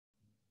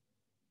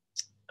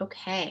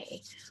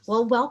Okay,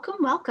 well, welcome,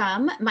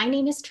 welcome. My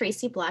name is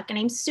Tracey Black, and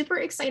I'm super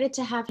excited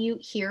to have you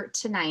here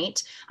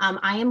tonight.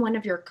 I am one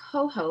of your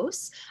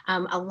co-hosts,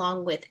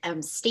 along with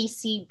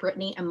Stacey,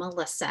 Brittany, and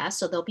Melissa.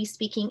 So they'll be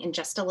speaking in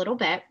just a little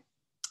bit.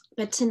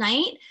 But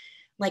tonight,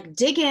 like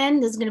dig in,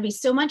 this is going to be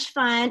so much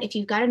fun. If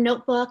you've got a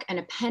notebook and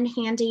a pen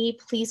handy,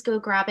 please go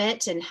grab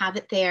it and have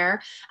it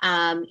there.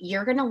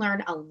 You're going to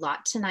learn a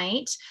lot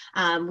tonight.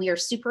 We are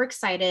super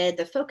excited.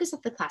 The focus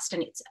of the class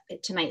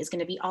tonight is going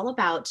to be all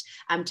about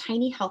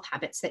tiny health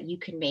habits that you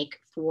can make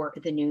for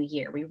the new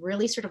year. We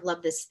really sort of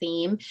love this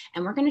theme,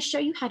 and we're going to show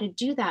you how to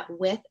do that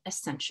with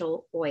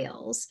essential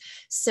oils.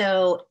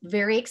 So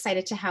very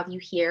excited to have you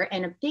here,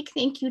 and a big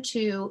thank you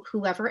to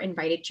whoever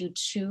invited you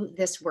to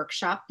this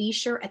workshop. Be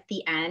sure at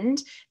the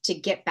end to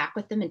get back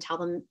with them and tell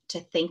them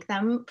to thank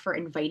them for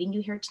inviting you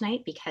here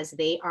tonight, because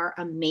they are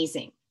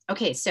amazing.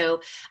 Okay,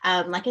 so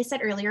like I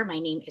said earlier, my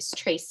name is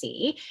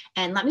Tracey,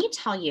 and let me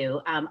tell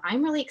you,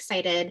 I'm really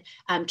excited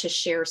to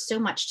share so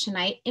much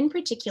tonight, in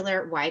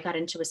particular, why I got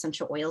into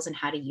essential oils and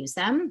how to use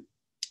them.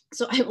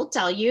 So I will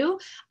tell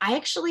you, I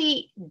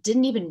actually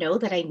didn't even know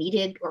that I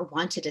needed or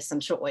wanted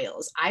essential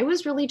oils. I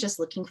was really just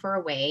looking for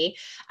a way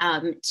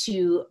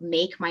to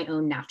make my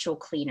own natural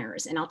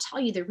cleaners. And I'll tell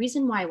you, the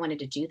reason why I wanted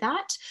to do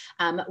that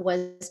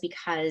was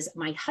because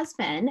my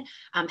husband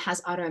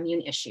has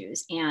autoimmune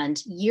issues.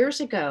 And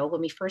years ago, when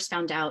we first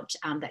found out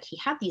that he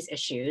had these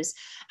issues,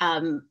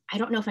 I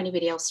don't know if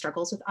anybody else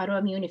struggles with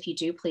autoimmune. If you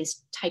do,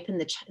 please type in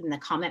the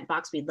comment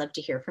box. We'd love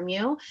to hear from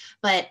you.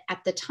 But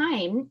at the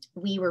time,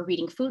 we were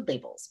reading food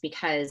labels,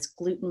 because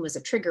gluten was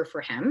a trigger for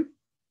him.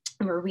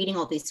 And we're reading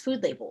all these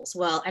food labels.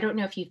 Well, I don't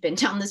know if you've been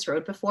down this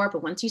road before,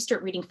 but once you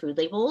start reading food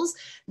labels,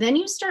 then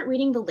you start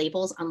reading the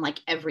labels on like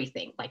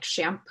everything, like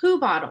shampoo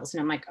bottles. And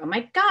I'm like, oh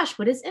my gosh,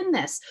 what is in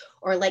this?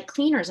 Or like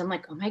cleaners. I'm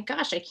like, oh my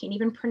gosh, I can't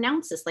even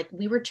pronounce this. Like,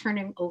 we were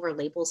turning over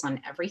labels on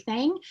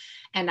everything.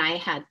 And I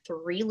had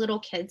 3 little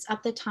kids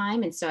at the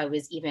time. And so I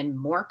was even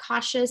more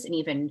cautious and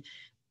even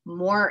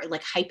more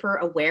like hyper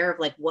aware of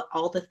like what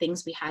all the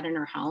things we had in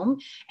our home.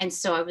 And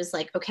so I was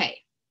like, okay,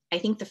 I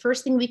think the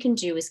first thing we can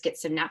do is get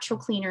some natural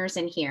cleaners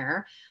in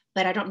here.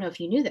 But I don't know if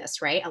you knew this,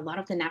 right? A lot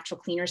of the natural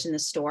cleaners in the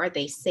store,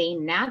 they say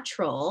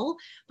natural,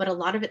 but a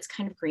lot of it's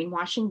kind of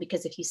greenwashing,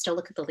 because if you still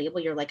look at the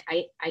label, you're like,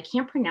 I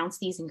can't pronounce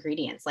these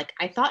ingredients. Like,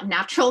 I thought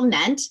natural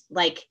meant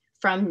like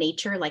from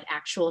nature, like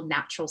actual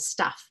natural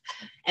stuff.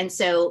 And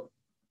so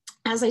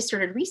as I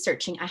started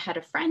researching, I had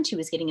a friend who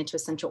was getting into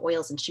essential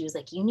oils, and she was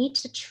like, you need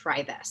to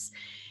try this.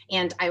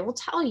 And I will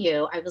tell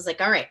you, I was like,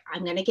 all right,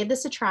 I'm going to give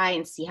this a try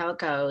and see how it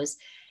goes.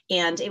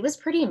 And it was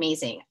pretty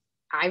amazing.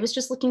 I was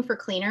just looking for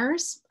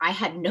cleaners. I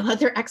had no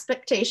other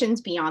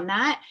expectations beyond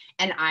that.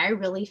 And I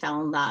really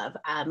fell in love.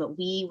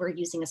 We were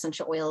using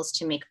essential oils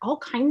to make all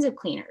kinds of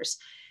cleaners.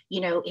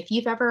 You know, if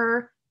you've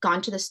ever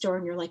gone to the store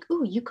and you're like,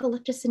 ooh,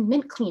 eucalyptus and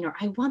mint cleaner,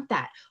 I want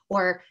that.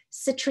 Or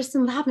citrus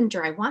and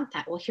lavender, I want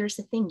that. Well, here's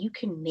the thing, you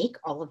can make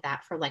all of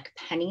that for like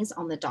pennies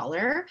on the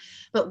dollar.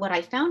 But what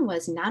I found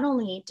was, not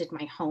only did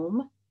my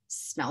home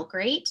smell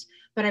great,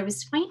 but I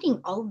was finding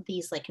all of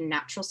these like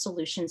natural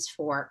solutions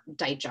for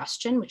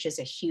digestion, which is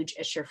a huge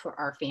issue for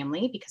our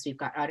family because we've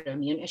got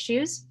autoimmune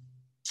issues.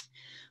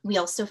 We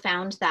also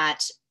found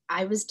that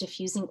I was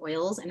diffusing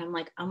oils, and I'm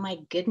like, oh my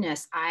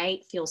goodness,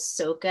 I feel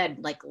so good,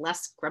 like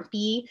less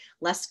grumpy,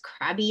 less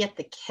crabby at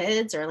the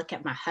kids or like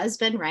at my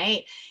husband,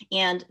 right?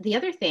 And the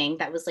other thing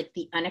that was like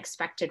the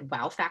unexpected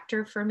wow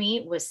factor for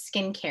me was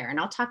skincare. And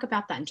I'll talk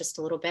about that in just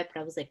a little bit,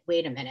 but I was like,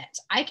 wait a minute,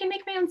 I can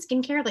make my own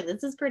skincare? Like,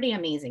 this is pretty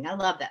amazing. I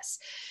love this.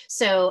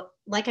 So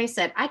like I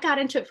said, I got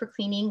into it for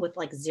cleaning with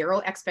like zero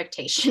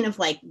expectation of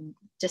like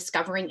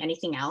discovering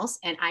anything else.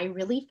 And I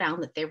really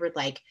found that there were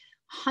like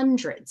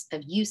hundreds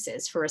of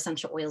uses for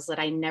essential oils that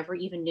I never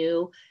even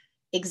knew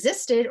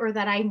existed, or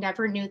that I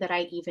never knew that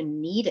I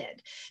even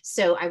needed.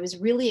 So I was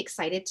really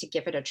excited to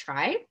give it a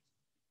try.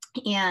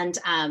 And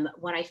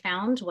what I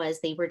found was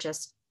they were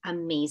just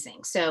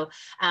amazing. So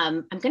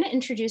I'm going to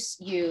introduce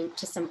you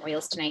to some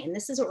oils tonight. And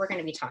this is what we're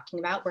going to be talking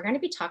about. We're going to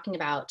be talking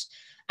about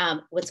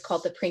what's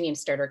called the premium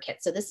starter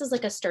kit. So this is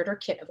like a starter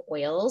kit of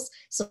oils.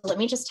 So let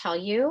me just tell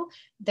you,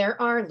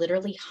 there are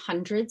literally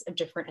hundreds of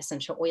different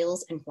essential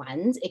oils and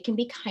blends. It can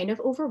be kind of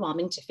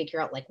overwhelming to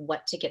figure out like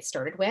what to get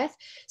started with.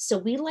 So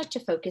we like to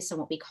focus on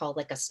what we call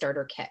like a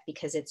starter kit,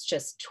 because it's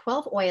just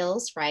 12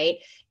 oils, right?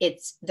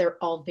 They're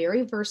all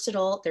very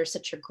versatile. They're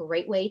such a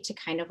great way to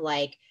kind of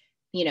like,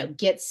 you know,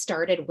 get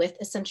started with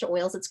essential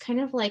oils. It's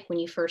kind of like when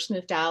you first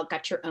moved out,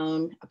 got your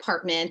own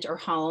apartment or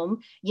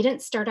home, you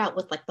didn't start out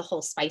with like the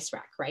whole spice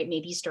rack, right?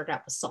 Maybe you started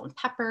out with salt and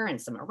pepper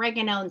and some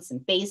oregano and some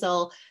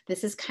basil.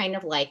 This is kind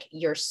of like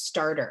your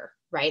starter,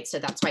 right? So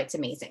that's why it's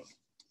amazing.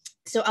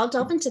 So I'll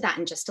delve into that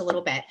in just a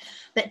little bit,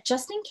 but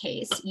just in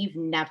case you've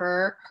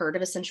never heard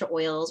of essential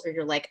oils, or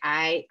you're like,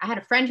 I had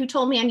a friend who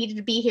told me I needed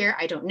to be here,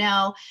 I don't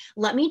know.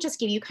 Let me just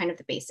give you kind of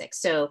the basics.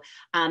 So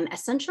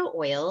essential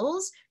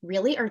oils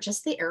really are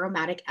just the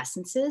aromatic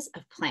essences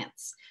of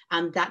plants.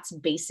 That's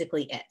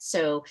basically it.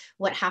 So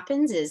what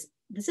happens is,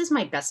 this is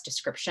my best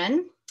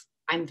description.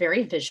 I'm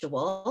very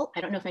visual.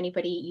 I don't know if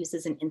anybody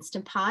uses an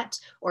Instant Pot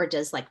or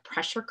does like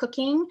pressure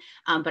cooking,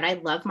 but I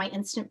love my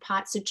Instant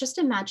Pot. So just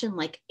imagine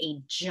like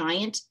a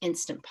giant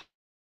Instant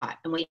Pot.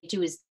 And what you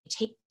do is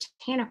take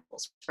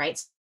botanicals, right?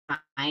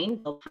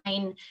 They'll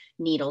pine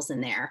needles in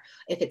there.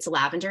 If it's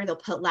lavender, they'll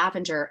put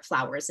lavender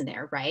flowers in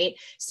there, right?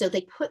 So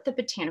they put the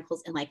botanicals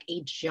in like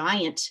a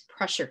giant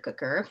pressure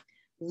cooker,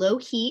 low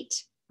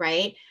heat,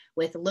 right?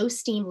 With low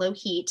steam, low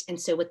heat.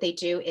 And so what they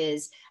do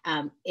is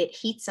it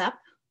heats up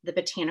the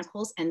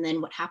botanicals. And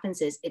then what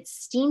happens is it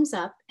steams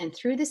up, and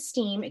through the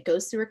steam, it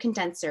goes through a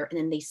condenser, and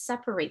then they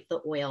separate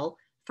the oil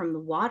from the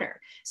water.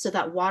 So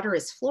that water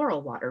is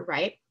floral water,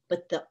 right?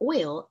 But the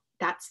oil,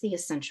 that's the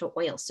essential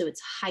oil. So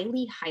it's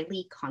highly,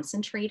 highly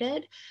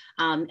concentrated.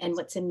 And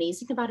what's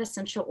amazing about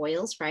essential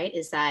oils, right,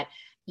 is that,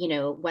 you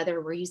know,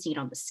 whether we're using it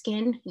on the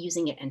skin,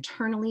 using it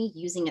internally,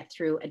 using it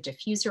through a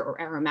diffuser or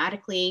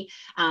aromatically,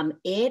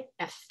 it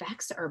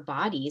affects our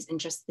bodies in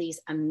just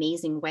these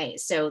amazing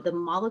ways. So the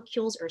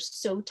molecules are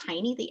so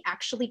tiny, they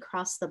actually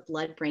cross the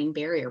blood-brain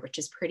barrier, which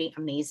is pretty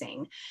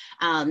amazing.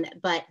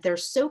 But they're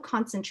so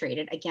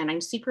concentrated. Again,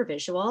 I'm super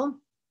visual.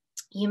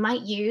 You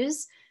might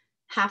use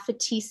half a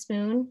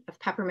teaspoon of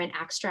peppermint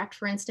extract,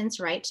 for instance,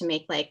 right, to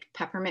make like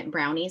peppermint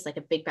brownies, like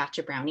a big batch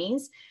of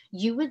brownies.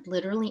 You would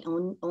literally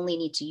only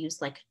need to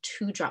use like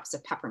 2 drops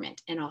of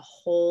peppermint in a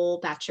whole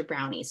batch of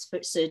brownies.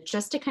 So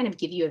just to kind of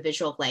give you a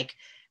visual of like,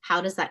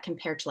 how does that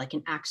compare to like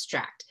an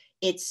extract?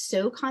 It's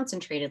so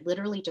concentrated,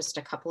 literally just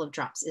a couple of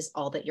drops is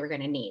all that you're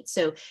going to need.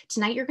 So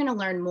tonight you're going to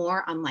learn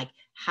more on like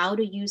how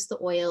to use the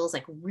oils,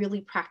 like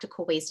really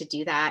practical ways to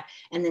do that.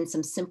 And then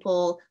some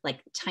simple,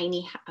 like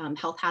tiny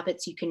health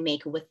habits you can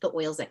make with the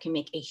oils that can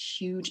make a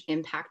huge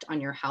impact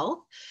on your health.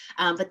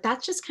 But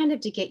that's just kind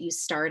of to get you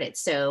started.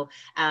 So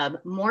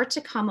more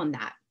to come on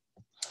that.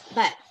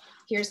 But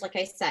here's, like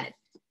I said,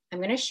 I'm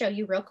going to show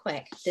you real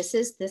quick. This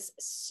is this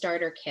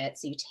starter kit.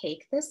 So you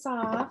take this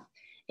off,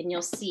 and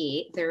you'll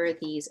see there are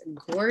these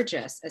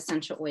gorgeous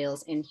essential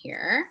oils in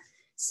here.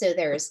 So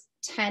there's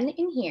 10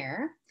 in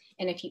here.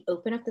 And if you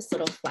open up this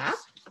little flap,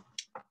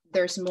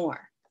 there's more.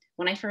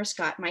 When I first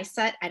got my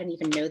set, I didn't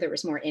even know there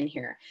was more in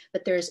here,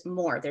 but there's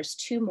more. There's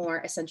 2 more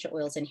essential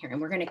oils in here, and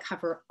we're going to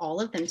cover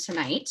all of them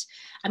tonight.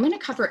 I'm going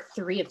to cover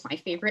 3 of my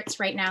favorites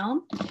right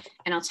now,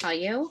 and I'll tell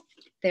you,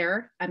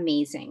 they're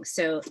amazing.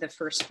 So the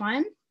first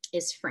one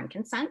is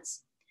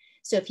frankincense.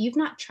 So if you've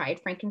not tried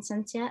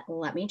frankincense yet,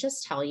 let me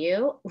just tell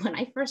you, when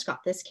I first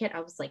got this kit, I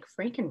was like,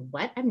 Franken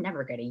what? I'm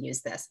never going to use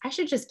this. I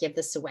should just give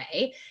this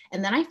away.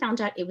 And then I found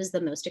out it was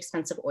the most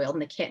expensive oil in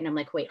the kit. And I'm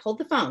like, wait, hold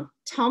the phone.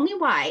 Tell me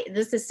why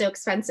this is so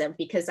expensive,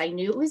 because I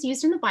knew it was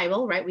used in the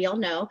Bible, right? We all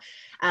know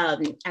at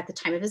the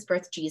time of his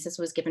birth, Jesus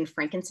was given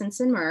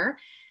frankincense and myrrh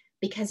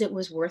because it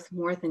was worth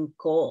more than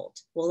gold.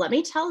 Well, let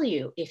me tell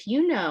you, if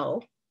you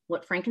know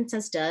what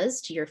frankincense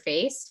does to your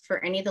face,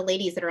 for any of the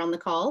ladies that are on the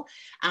call,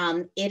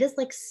 it is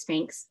like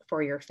Spanx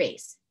for your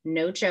face.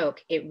 No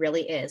joke, it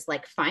really is.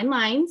 Like fine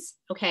lines,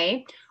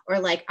 okay? Or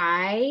like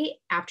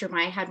after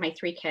I had my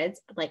 3 kids,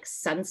 like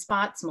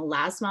sunspots,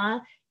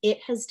 melasma, it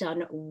has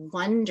done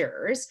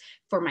wonders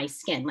for my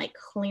skin, like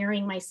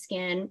clearing my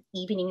skin,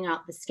 evening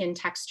out the skin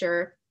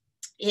texture.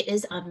 It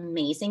is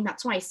amazing.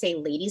 That's why I say,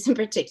 ladies in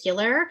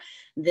particular,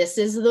 this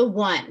is the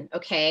one,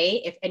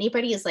 okay? If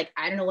anybody is like,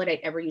 I don't know what I'd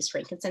ever use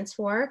frankincense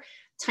for,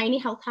 tiny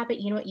health habit,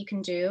 you know what you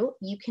can do?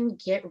 You can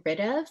get rid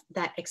of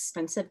that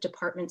expensive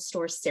department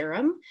store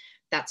serum.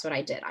 That's what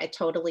I did. I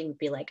totally would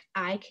be like,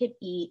 I could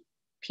eat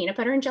peanut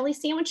butter and jelly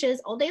sandwiches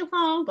all day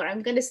long, but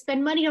I'm going to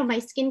spend money on my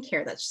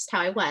skincare. That's just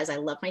how I was. I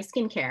love my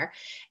skincare.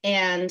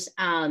 And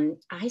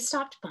I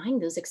stopped buying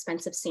those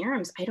expensive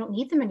serums. I don't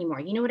need them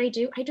anymore. You know what I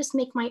do? I just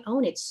make my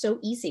own. It's so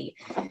easy.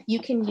 You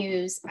can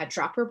use a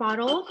dropper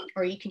bottle,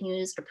 or you can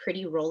use a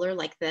pretty roller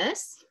like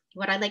this.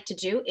 What I like to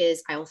do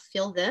is I'll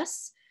fill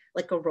this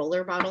like a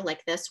roller bottle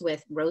like this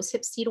with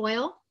rosehip seed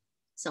oil.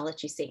 So I'll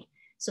let you see.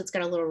 So it's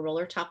got a little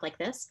roller top like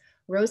this,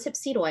 rosehip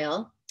seed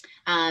oil.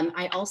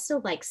 I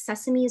also like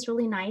sesame is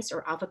really nice,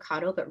 or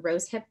avocado, but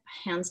rosehip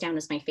hands down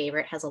is my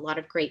favorite. Has a lot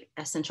of great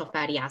essential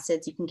fatty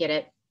acids. You can get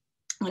it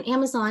on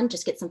Amazon,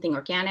 just get something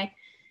organic.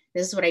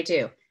 This is what I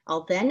do.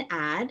 I'll then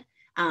add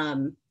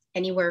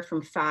anywhere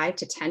from 5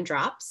 to 10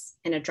 drops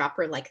in a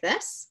dropper like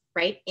this,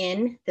 right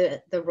in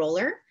the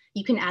roller.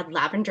 You can add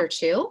lavender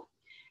too.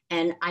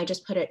 And I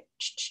just put it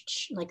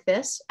like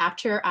this.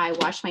 After I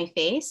wash my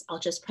face, I'll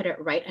just put it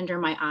right under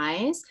my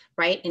eyes,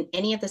 right in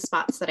any of the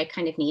spots that I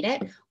kind of need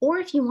it. Or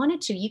if you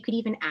wanted to, you could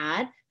even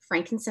add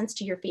frankincense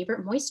to your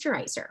favorite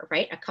moisturizer,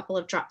 right? A couple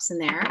of drops in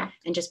there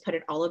and just put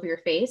it all over your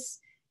face.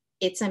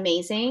 It's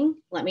amazing.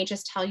 Let me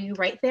just tell you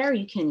right there,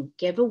 you can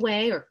give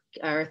away or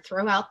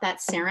throw out that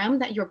serum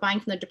that you're buying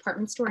from the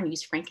department store and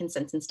use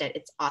frankincense instead.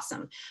 It's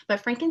awesome.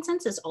 But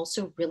frankincense is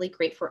also really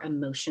great for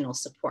emotional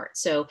support.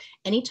 So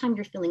anytime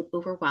you're feeling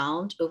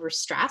overwhelmed,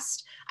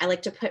 overstressed, I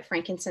like to put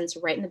frankincense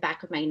right in the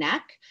back of my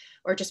neck,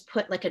 or just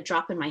put like a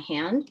drop in my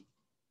hand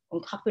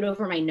and cup it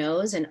over my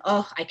nose. And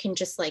oh, I can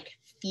just like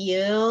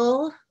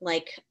feel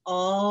like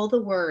all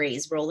the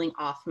worries rolling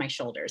off my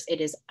shoulders.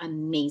 It is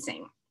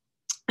amazing.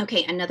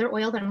 Okay, another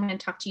oil that I'm going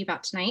to talk to you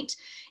about tonight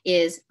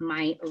is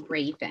my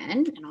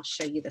Raven, and I'll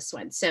show you this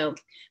one. So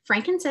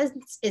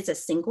frankincense is a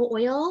single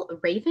oil.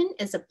 Raven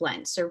is a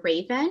blend. So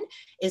Raven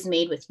is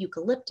made with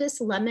eucalyptus,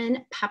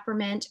 lemon,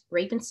 peppermint,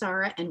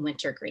 ravensara, and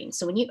wintergreen.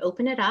 So when you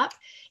open it up,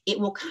 it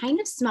will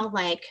kind of smell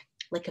like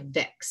a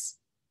Vicks.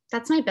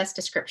 That's my best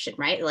description,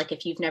 right? Like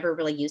if you've never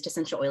really used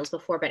essential oils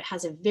before, but it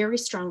has a very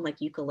strong like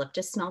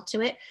eucalyptus smell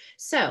to it.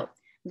 So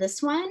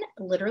this one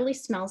literally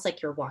smells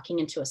like you're walking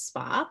into a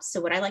spa. So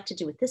what I like to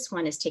do with this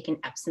one is take an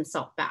Epsom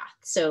salt bath.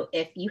 So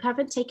if you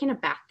haven't taken a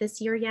bath this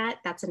year yet,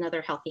 that's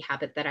another healthy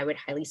habit that I would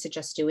highly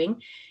suggest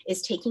doing,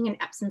 is taking an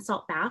Epsom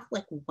salt bath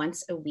like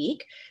once a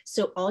week.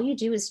 So all you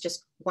do is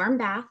just warm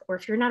bath, or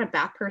if you're not a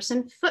bath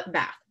person, foot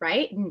bath,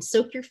 right? And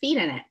soak your feet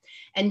in it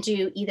and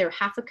do either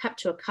half a cup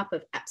to a cup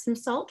of Epsom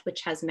salt,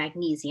 which has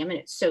magnesium and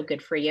it's so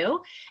good for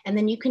you. And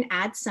then you can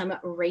add some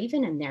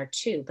Raven in there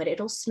too, but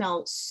it'll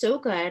smell so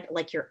good,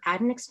 like you're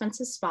at an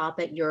expensive spa,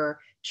 but you're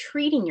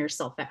treating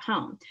yourself at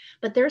home.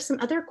 But there's some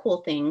other cool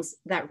things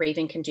that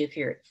Raven can do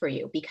for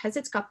you. Because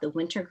it's got the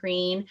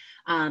wintergreen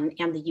and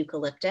the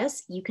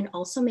eucalyptus, you can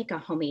also make a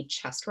homemade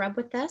chest rub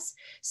with this.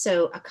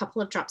 So a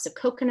couple of drops of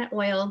coconut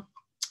oil,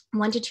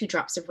 1 to 2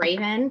 drops of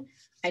Raven.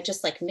 I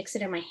just like mix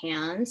it in my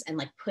hands and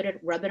like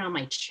rub it on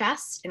my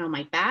chest and on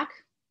my back.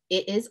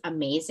 It is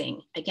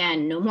amazing.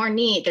 Again, no more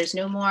need. There's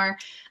no more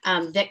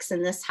Vicks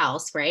in this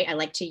house, right? I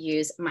like to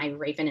use my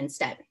Raven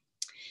instead.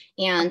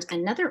 And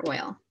another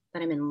oil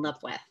that I'm in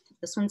love with,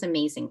 this one's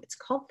amazing. It's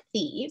called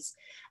Thieves.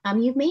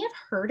 You may have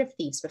heard of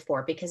Thieves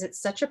before because it's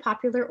such a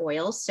popular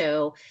oil.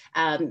 So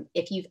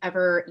if you've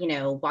ever,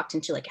 walked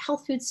into like a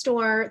health food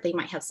store, they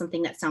might have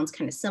something that sounds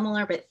kind of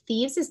similar, but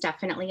Thieves is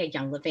definitely a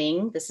Young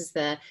Living. This is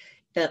the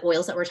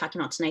oils that we're talking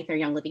about tonight, they're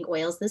Young Living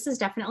oils. This is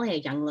definitely a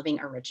Young Living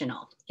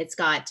original. It's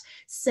got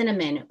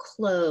cinnamon,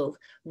 clove,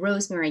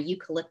 rosemary,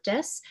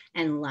 eucalyptus,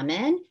 and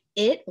lemon.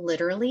 It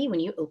literally,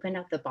 when you open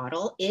up the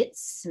bottle, it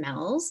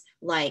smells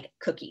like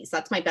cookies.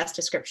 That's my best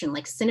description,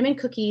 like cinnamon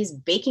cookies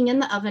baking in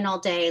the oven all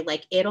day.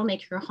 Like it'll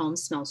make your home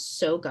smell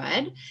so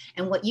good.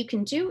 And what you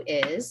can do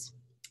is,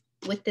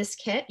 with this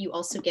kit, you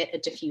also get a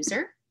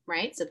diffuser,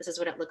 right? So this is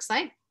what it looks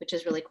like, which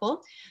is really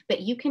cool.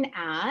 But you can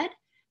add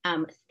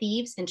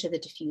Thieves into the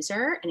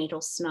diffuser and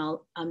it'll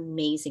smell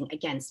amazing.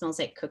 Again, smells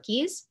like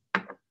cookies.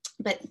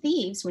 But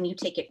Thieves, when you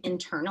take it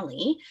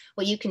internally,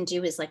 what you can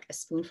do is like a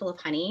spoonful of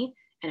honey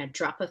and a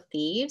drop of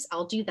Thieves.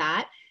 I'll do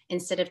that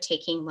instead of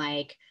taking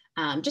like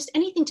just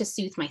anything to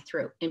soothe my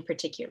throat in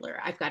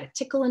particular. I've got a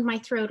tickle in my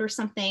throat or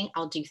something,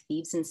 I'll do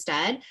Thieves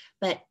instead.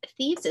 But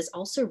Thieves is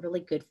also really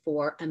good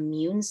for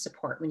immune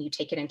support when you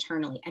take it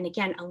internally. And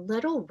again, a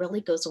little really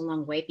goes a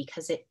long way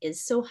because it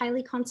is so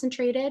highly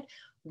concentrated.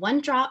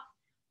 1 drop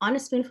on a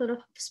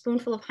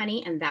spoonful of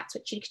honey, and that's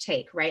what you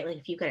take, right? Like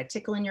if you've got a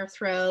tickle in your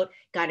throat,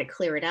 got to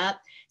clear it up.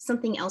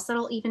 Something else that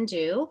I'll even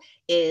do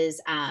is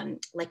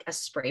like a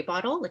spray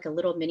bottle, like a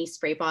little mini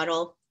spray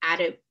bottle,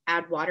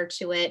 add water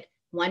to it,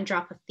 1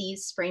 drop of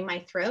Thieves, spray my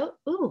throat.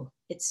 Ooh,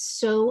 it's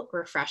so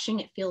refreshing.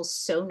 It feels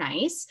so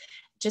nice.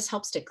 Just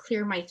helps to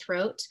clear my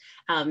throat.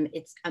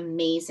 It's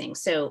amazing.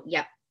 So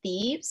yep,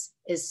 Thieves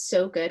is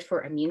so good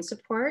for immune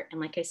support.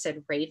 And like I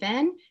said,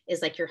 Raven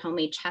is like your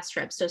homemade chest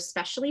rub. So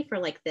especially for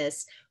like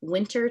this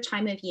winter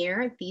time of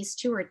year, these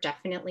two are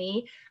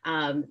definitely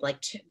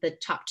the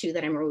top 2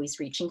 that I'm always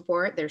reaching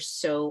for. They're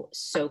so,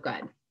 so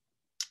good.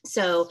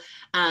 So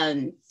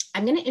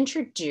I'm going to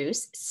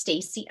introduce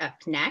Stacey up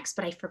next,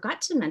 but I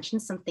forgot to mention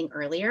something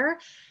earlier.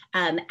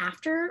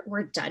 After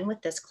we're done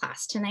with this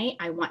class tonight,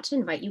 I want to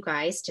invite you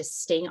guys to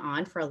stay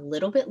on for a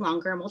little bit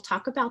longer, and we'll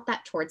talk about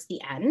that towards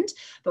the end,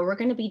 but we're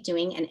going to be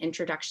doing an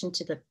introduction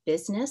to the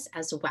business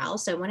as well.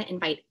 So I want to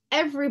invite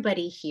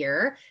everybody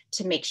here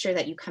to make sure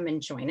that you come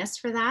and join us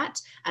for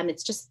that.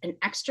 It's just an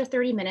extra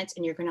 30 minutes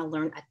and you're going to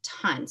learn a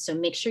ton. So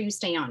make sure you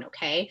stay on,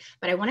 okay?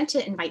 But I wanted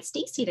to invite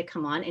Stacey to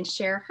come on and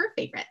share her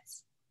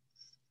favorites.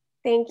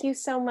 Thank you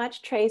so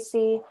much,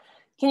 Tracy.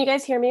 Can you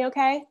guys hear me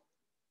okay?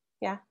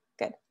 Yeah,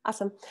 good,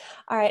 awesome.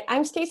 All right,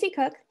 I'm Stacey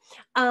Cook.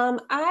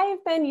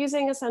 I've been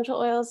using essential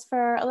oils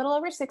for a little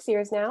over 6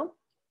 years now.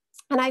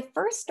 And I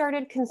first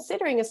started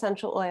considering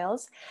essential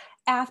oils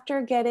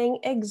after getting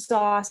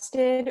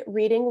exhausted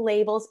reading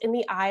labels in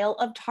the aisle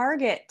of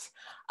Target.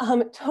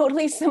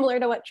 Totally similar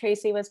to what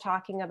Tracy was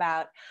talking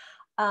about.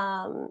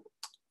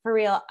 For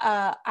real,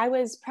 I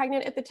was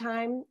pregnant at the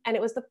time, and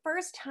it was the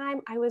first time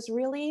I was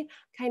really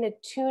kind of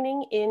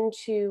tuning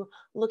into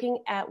looking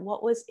at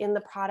what was in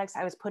the products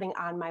I was putting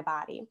on my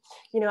body.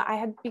 You know, I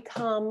had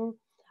become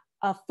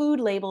a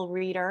food label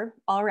reader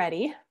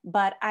already,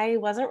 but I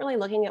wasn't really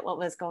looking at what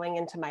was going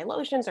into my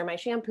lotions or my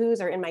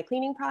shampoos or in my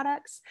cleaning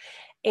products.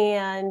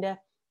 And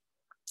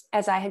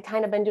as I had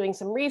kind of been doing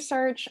some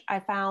research, I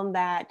found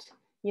that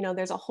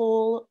there's a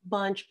whole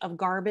bunch of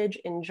garbage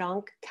and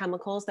junk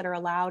chemicals that are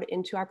allowed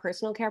into our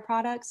personal care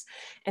products.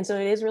 And so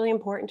it is really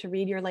important to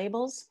read your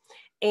labels.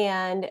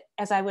 And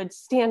as I would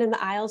stand in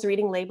the aisles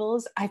reading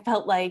labels, I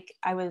felt like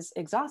I was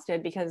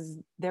exhausted because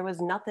there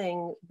was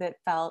nothing that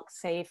felt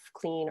safe,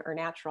 clean, or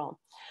natural.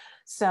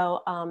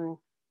 So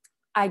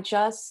I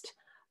just,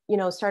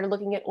 started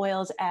looking at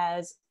oils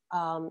as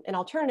an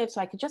alternative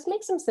so I could just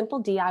make some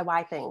simple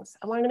DIY things.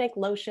 I wanted to make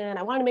lotion.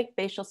 I wanted to make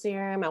facial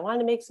serum. I wanted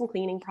to make some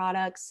cleaning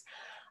products.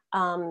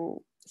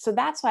 So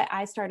that's why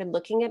I started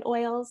looking at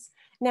oils.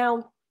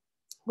 Now,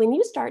 when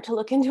you start to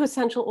look into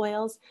essential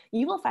oils,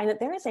 you will find that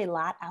there is a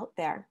lot out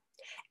there.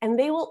 And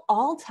they will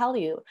all tell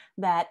you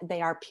that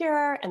they are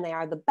pure and they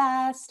are the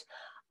best.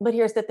 But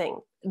here's the thing,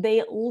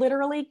 they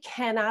literally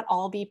cannot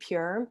all be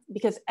pure,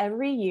 because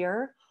every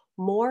year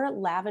more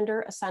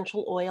lavender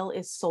essential oil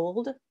is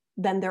sold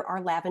than there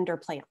are lavender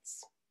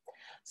plants.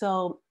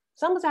 So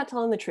someone's not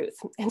telling the truth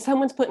and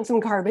someone's putting some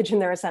garbage in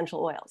their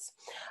essential oils.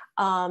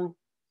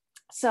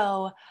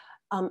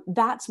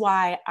 That's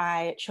why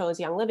I chose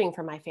Young Living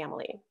for my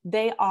family.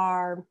 They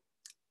are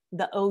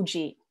the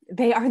OG.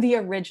 They are the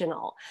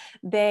original.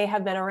 They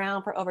have been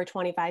around for over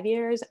 25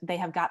 years. They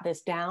have got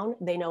this down.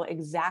 They know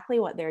exactly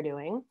what they're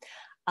doing.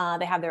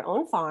 They have their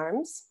own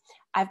farms.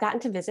 I've gotten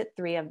to visit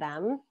 3 of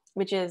them,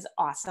 which is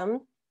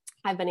awesome.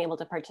 I've been able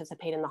to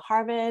participate in the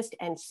harvest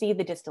and see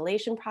the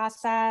distillation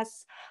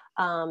process.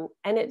 And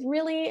it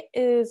really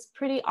is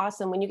pretty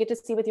awesome when you get to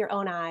see with your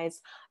own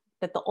eyes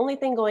that the only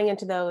thing going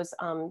into those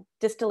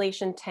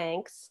distillation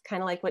tanks,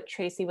 kind of like what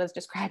Tracey was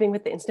describing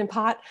with the Instant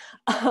Pot,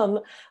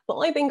 the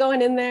only thing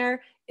going in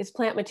there is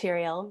plant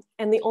material.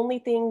 And the only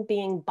thing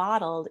being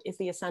bottled is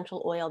the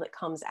essential oil that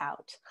comes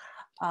out.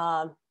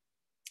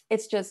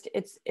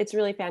 It's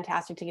really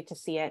fantastic to get to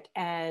see it.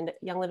 And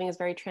Young Living is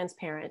very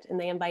transparent and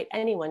they invite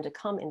anyone to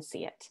come and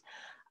see it.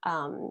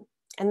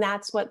 And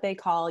that's what they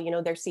call,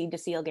 their seed to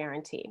seal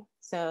guarantee.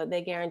 So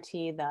they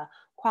guarantee the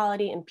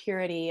quality and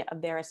purity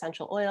of their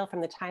essential oil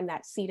from the time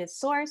that seed is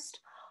sourced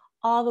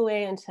all the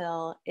way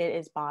until it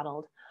is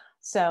bottled.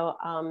 So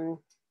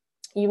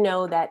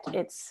that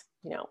it's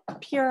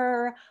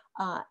pure,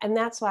 and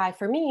that's why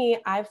for me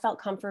I've felt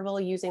comfortable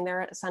using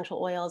their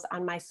essential oils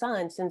on my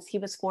son since he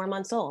was 4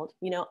 months old.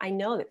 I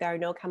know that there are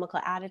no chemical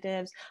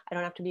additives. I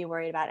don't have to be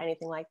worried about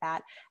anything like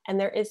that, and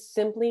there is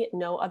simply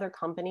no other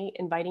company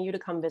inviting you to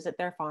come visit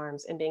their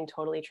farms and being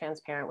totally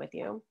transparent with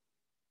you.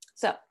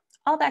 So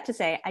all that to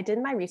say, I did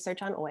my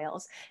research on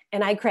oils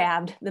and I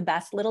grabbed the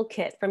best little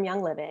kit from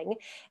Young Living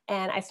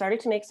and I started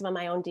to make some of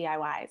my own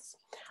DIYs.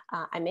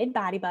 I made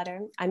body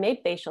butter. I made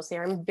facial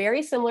serum,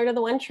 very similar to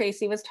the one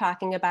Tracey was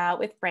talking about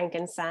with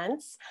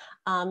frankincense,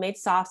 made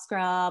soft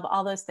scrub,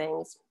 all those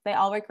things. They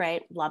all work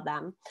great, love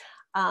them.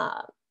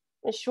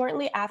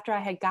 Shortly after I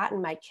had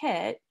gotten my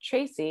kit,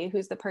 Tracey,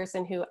 who's the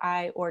person who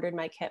I ordered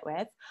my kit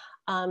with,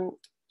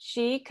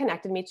 she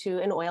connected me to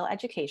an oil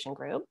education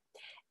group.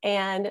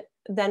 And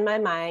then my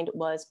mind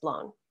was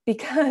blown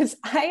because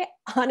I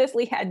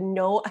honestly had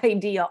no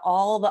idea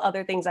all the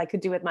other things I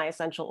could do with my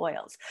essential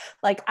oils.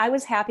 Like I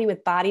was happy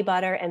with body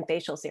butter and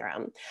facial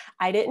serum.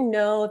 I didn't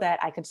know that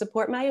I could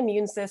support my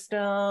immune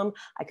system.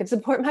 I could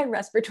support my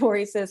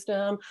respiratory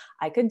system.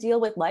 I could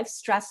deal with life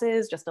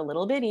stresses just a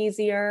little bit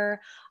easier.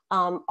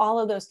 All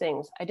of those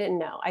things I didn't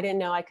know. I didn't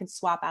know I could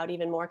swap out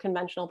even more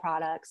conventional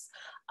products.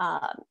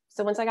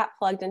 So once I got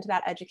plugged into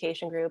that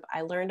education group,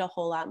 I learned a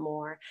whole lot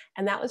more.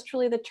 And that was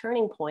truly the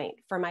turning point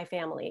for my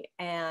family.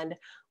 And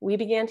we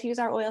began to use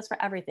our oils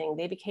for everything.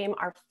 They became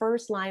our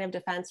first line of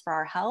defense for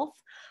our health.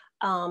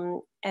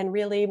 And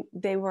really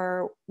they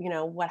were,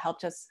 what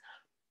helped us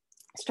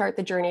start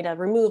the journey to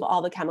remove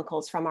all the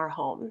chemicals from our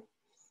home.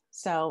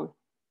 So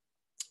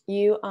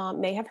you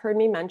may have heard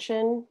me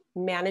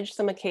manage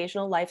some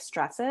occasional life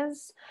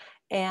stresses.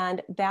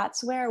 And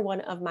that's where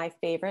one of my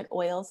favorite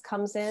oils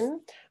comes in,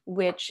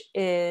 which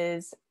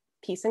is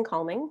Peace and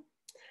Calming.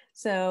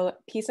 So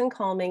Peace and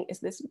Calming is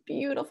this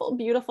beautiful,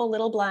 beautiful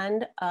little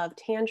blend of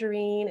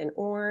tangerine and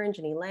orange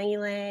and ylang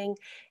ylang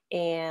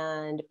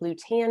and blue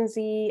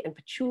tansy and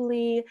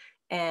patchouli.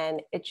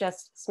 And it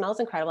just smells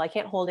incredible. I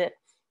can't hold it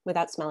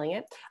without smelling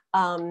it.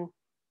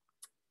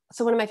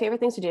 So one of my favorite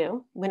things to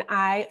do when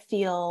I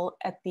feel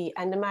at the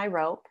end of my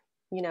rope,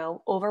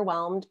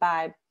 overwhelmed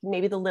by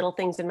maybe the little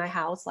things in my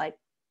house, like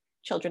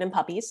children and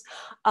puppies,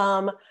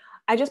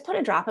 I just put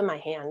a drop in my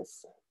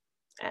hands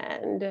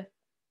and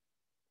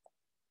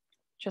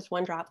just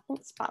one drop. Oh,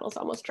 this bottle's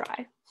almost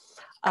dry.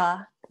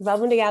 Rub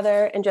them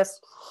together and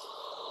just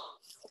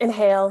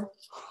inhale.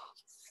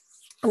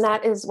 And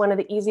that is one of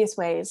the easiest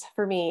ways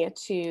for me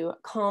to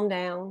calm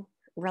down,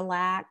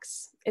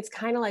 relax. It's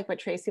kind of like what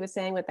Tracey was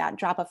saying with that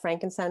drop of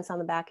frankincense on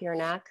the back of your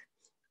neck.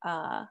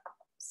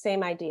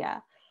 Same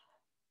idea.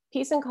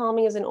 Peace and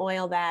Calming is an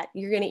oil that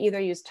you're going to either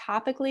use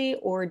topically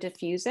or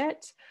diffuse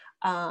it.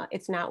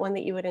 It's not one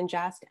that you would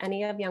ingest.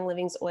 Any of Young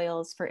Living's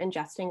oils for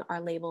ingesting are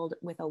labeled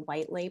with a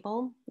white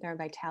label. They're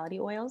vitality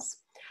oils.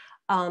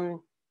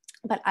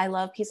 But I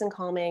love Peace and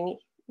Calming,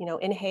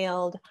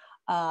 inhaled.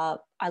 I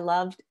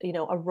loved,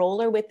 a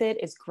roller with it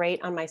is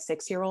great on my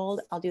 6-year-old.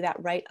 I'll do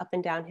that right up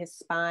and down his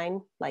spine,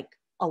 like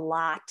a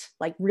lot,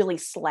 like really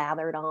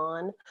slathered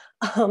on,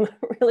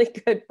 really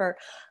good for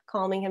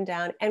calming him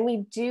down. And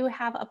we do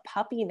have a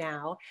puppy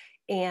now,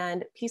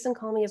 and Peace and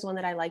Calming is one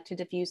that I like to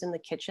diffuse in the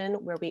kitchen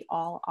where we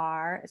all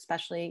are,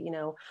 especially,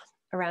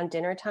 around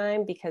dinner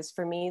time, because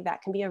for me,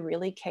 that can be a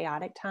really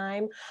chaotic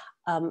time.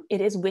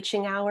 It is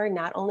witching hour,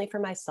 not only for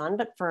my son,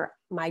 but for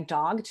my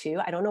dog too.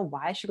 I don't know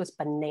why she goes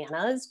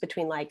bananas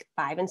between like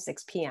 5 and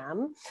 6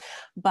 p.m.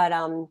 But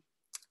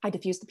I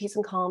diffuse the peace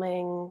and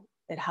calming.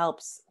 It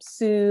helps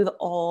soothe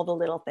all the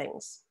little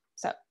things.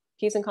 So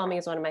peace and calming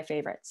is one of my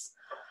favorites.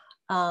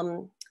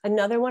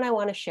 Another one I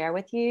want to share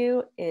with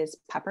you is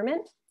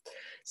peppermint.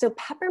 So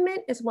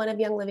peppermint is one of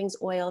Young Living's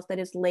oils that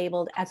is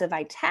labeled as a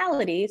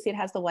vitality. See, it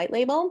has the white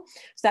label.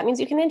 So that means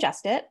you can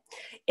ingest it.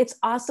 It's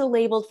also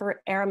labeled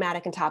for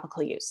aromatic and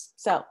topical use.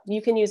 So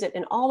you can use it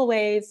in all the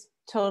ways,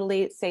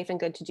 totally safe and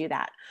good to do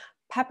that.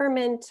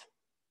 Peppermint,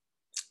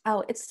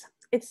 oh,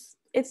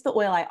 it's the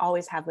oil I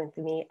always have with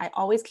me. I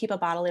always keep a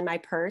bottle in my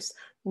purse,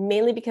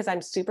 mainly because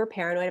I'm super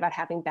paranoid about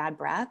having bad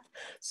breath.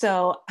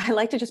 So I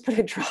like to just put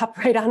a drop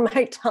right on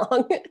my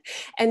tongue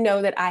and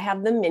know that I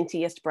have the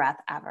mintiest breath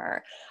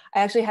ever. I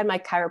actually had my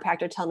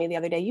chiropractor tell me the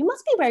other day, you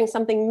must be wearing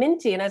something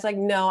minty. And I was like,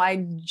 no,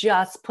 I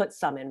just put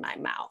some in my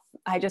mouth.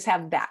 I just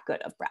have that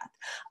good of breath.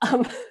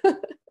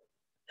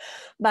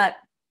 But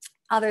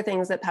other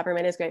things that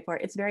peppermint is great for,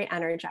 it's very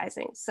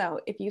energizing. So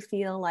if you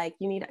feel like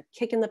you need a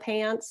kick in the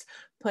pants,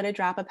 put a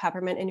drop of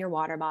peppermint in your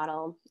water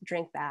bottle,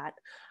 drink that.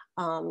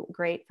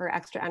 Great for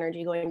extra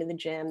energy going to the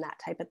gym, that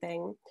type of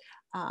thing.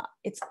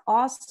 It's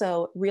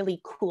also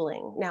really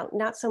cooling. Now,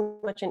 not so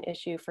much an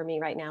issue for me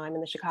right now. I'm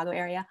in the Chicago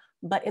area,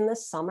 but in the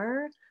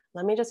summer,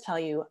 let me just tell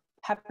you,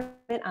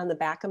 peppermint on the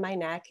back of my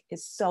neck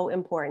is so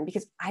important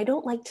because I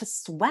don't like to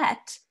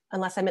sweat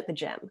unless I'm at the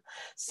gym.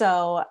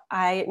 So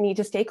I need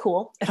to stay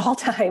cool at all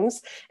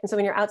times. And so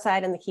when you're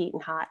outside in the heat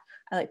and hot,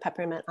 I like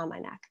peppermint on my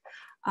neck.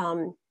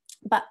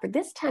 But for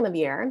this time of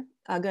year,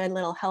 a good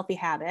little healthy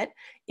habit,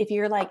 if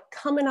you're like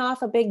coming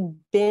off a big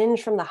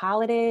binge from the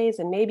holidays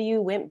and maybe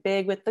you went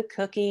big with the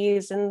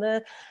cookies and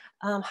the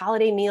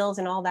holiday meals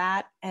and all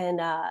that,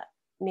 and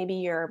maybe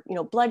your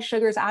blood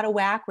sugar's out of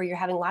whack where you're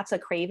having lots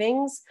of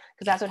cravings,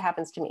 because that's what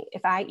happens to me.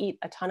 If I eat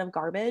a ton of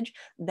garbage,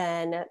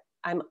 then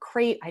I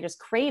just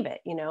crave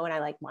it, and I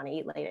like want to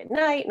eat late at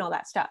night and all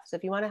that stuff. So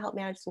if you want to help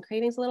manage some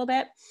cravings a little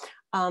bit,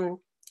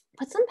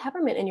 put some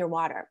peppermint in your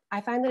water.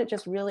 I find that it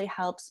just really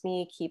helps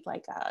me keep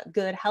like a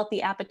good,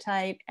 healthy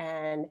appetite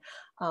and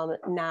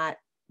not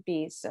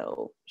be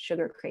so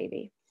sugar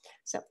cravey.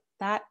 So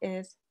that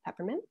is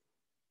peppermint.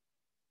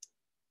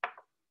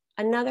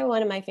 Another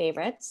one of my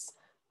favorites,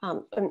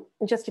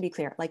 just to be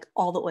clear, like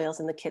all the oils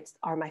in the kits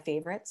are my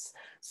favorites.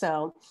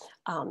 So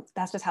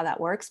that's just how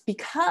that works,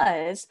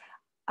 because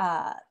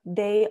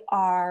they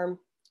are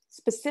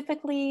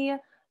specifically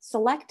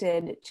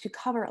selected to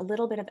cover a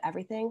little bit of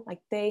everything. Like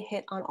they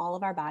hit on all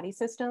of our body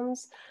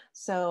systems.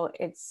 So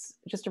it's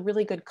just a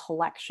really good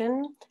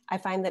collection. I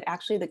find that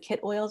actually the kit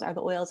oils are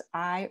the oils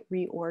I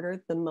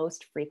reorder the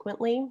most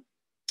frequently,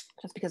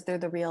 just because they're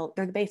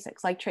the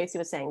basics. Like Tracey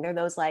was saying, they're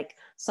those like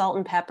salt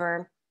and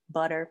pepper,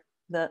 butter,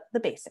 the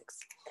basics.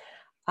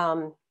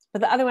 But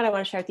the other one I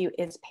want to share with you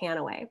is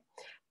Panaway.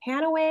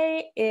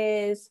 Panaway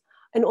is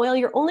an oil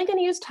you're only going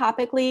to use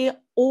topically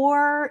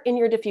or in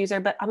your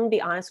diffuser, but I'm going to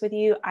be honest with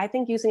you, I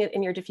think using it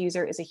in your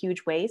diffuser is a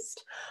huge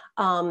waste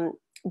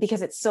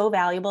because it's so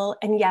valuable.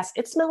 And yes,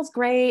 it smells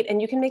great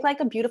and you can make like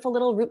a beautiful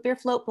little root beer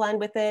float blend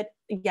with it.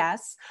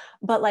 Yes.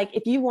 But like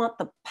if you want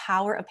the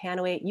power of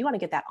Panaway, you want to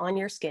get that on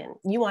your skin.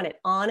 You want it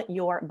on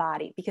your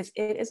body because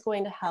it is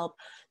going to help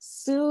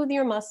soothe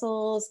your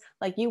muscles.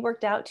 Like you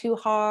worked out too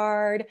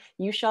hard,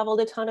 you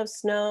shoveled a ton of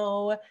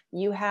snow,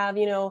 you have,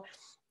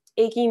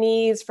 achy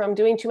knees from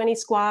doing too many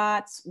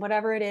squats,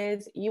 whatever it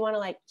is, you want to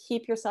like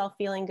keep yourself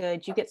feeling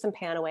good. You get some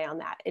Panaway on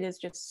that. It is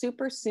just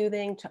super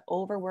soothing to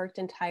overworked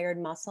and tired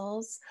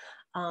muscles.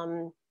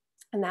 And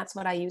that's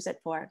what I use it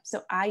for.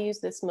 So I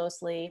use this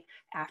mostly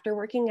after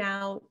working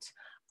out,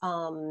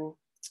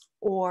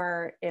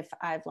 or if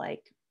I've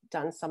like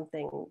done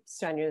something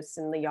strenuous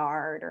in the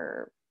yard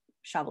or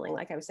shoveling,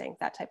 like I was saying,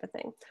 that type of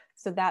thing.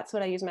 So that's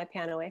what I use my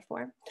Panaway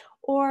for.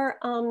 Or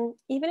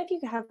even if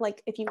you have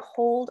like, if you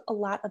hold a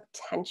lot of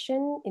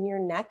tension in your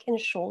neck and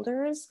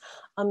shoulders,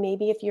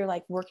 maybe if you're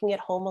like working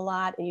at home a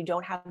lot and you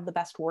don't have the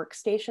best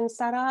workstation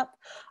set up,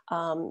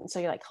 so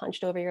you're like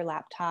hunched over your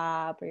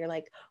laptop or you're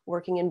like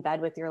working in bed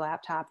with your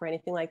laptop or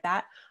anything like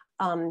that,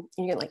 you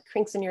get like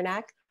crinks in your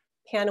neck,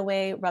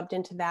 Panaway rubbed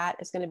into that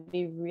is going to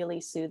be really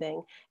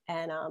soothing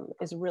and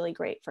is really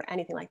great for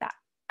anything like that.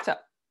 So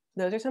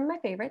those are some of my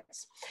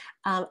favorites.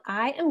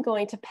 I am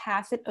going to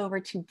pass it over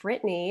to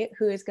Brittany,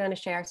 who is going to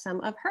share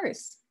some of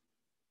hers.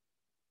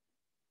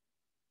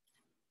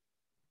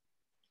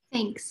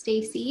 Thanks,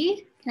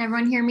 Stacey. Can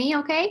everyone hear me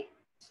okay?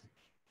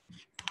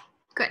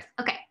 Good,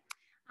 okay.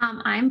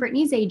 I'm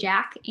Brittany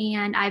Zajac,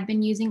 and I've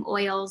been using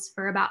oils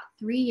for about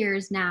 3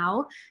 years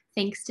now,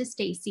 thanks to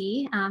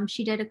Stacey.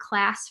 She did a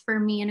class for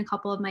me and a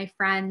couple of my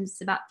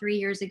friends about 3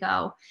 years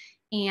ago,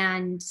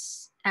 and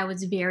I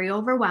was very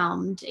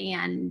overwhelmed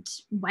and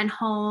went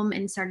home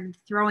and started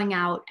throwing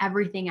out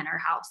everything in our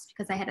house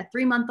because I had a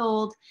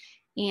 3-month-old,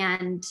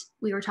 and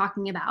we were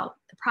talking about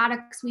the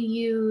products we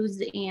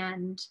use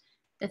and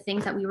the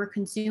things that we were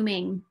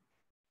consuming.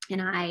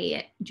 and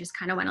I just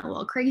kind of went a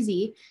little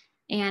crazy,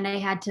 and I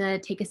had to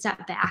take a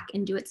step back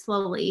and do it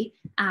slowly.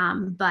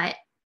 But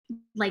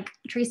like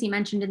Tracey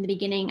mentioned in the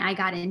beginning, I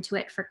got into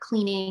it for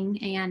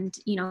cleaning and,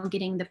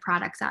 getting the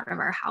products out of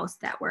our house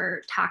that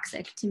were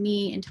toxic to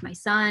me and to my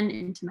son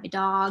and to my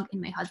dog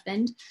and my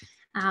husband.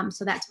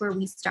 So that's where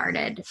we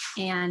started.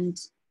 And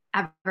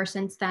ever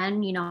since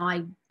then,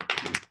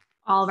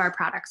 all of our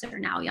products are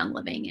now Young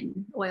Living,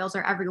 and oils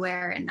are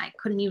everywhere. And I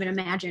couldn't even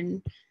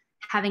imagine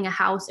having a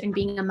house and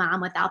being a mom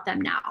without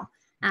them now.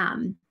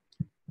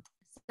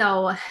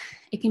 So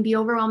it can be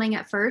overwhelming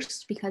at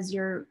first because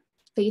you're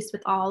faced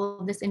with all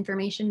of this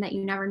information that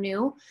you never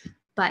knew,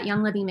 but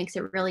Young Living makes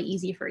it really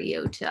easy for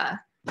you to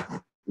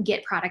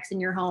get products in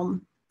your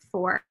home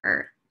for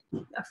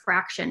a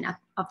fraction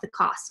of the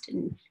cost,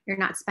 and you're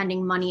not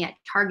spending money at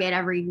Target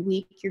every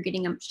week. You're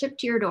getting them shipped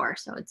to your door.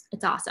 So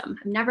it's awesome.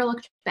 I've never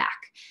looked back.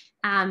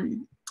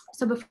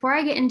 So before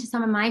I get into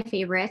some of my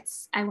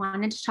favorites, I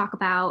wanted to talk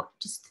about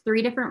just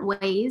 3 different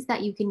ways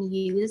that you can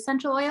use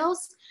essential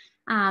oils.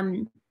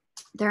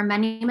 There are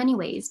many, many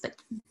ways, but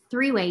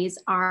 3 ways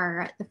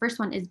are, the first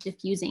one is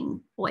diffusing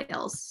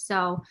oils.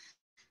 So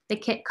the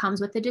kit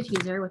comes with a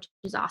diffuser, which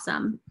is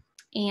awesome.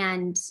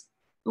 And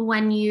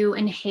when you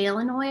inhale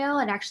an oil,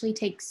 it actually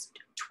takes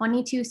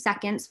 22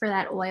 seconds for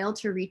that oil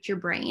to reach your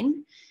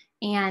brain.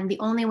 And the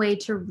only way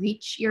to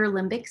reach your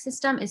limbic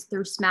system is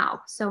through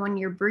smell. So when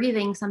you're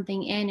breathing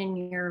something in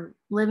your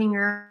living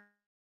room,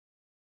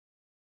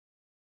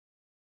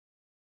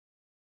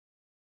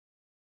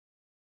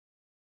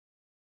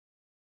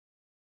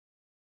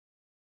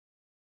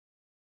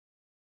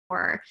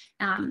 or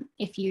even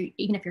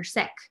if you're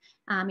sick,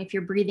 if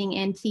you're breathing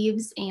in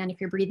thieves, and if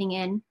you're breathing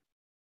in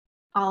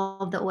all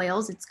of the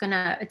oils, it's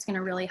gonna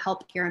really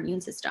help your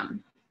immune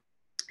system.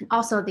 And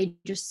also, they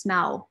just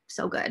smell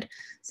so good.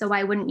 So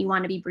why wouldn't you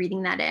want to be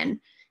breathing that in?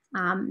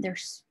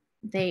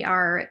 They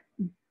are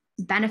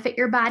benefit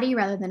your body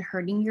rather than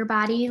hurting your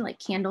body, like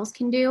candles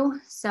can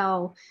do.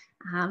 So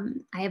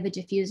I have a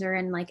diffuser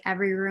in like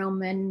every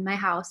room in my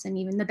house and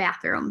even the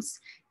bathrooms,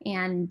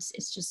 and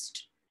it's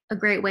just a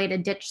great way to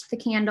ditch the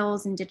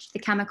candles and ditch the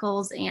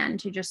chemicals and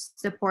to just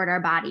support our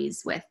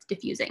bodies with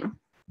diffusing.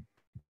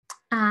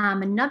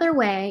 Another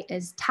way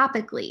is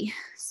topically.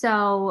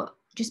 So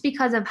just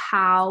because of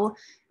how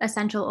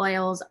essential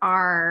oils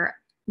are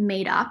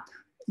made up,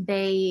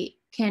 they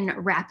can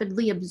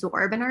rapidly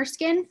absorb in our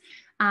skin.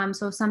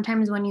 So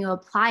sometimes when you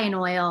apply an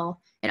oil,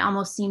 it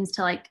almost seems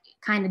to like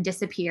kind of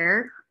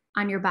disappear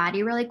on your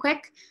body really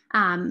quick.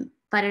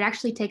 But it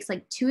actually takes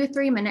like 2 to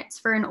 3 minutes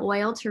for an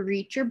oil to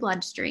reach your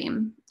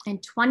bloodstream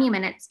and 20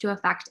 minutes to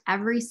affect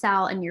every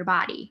cell in your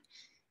body.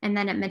 And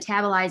then it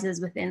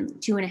metabolizes within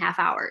 2.5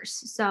 hours.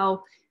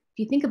 So if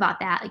you think about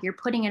that, like you're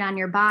putting it on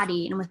your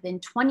body and within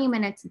 20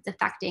 minutes, it's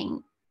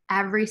affecting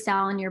every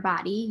cell in your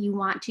body. You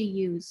want to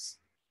use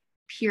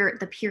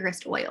the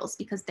purest oils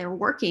because they're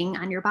working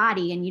on your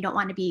body, and you don't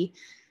want to be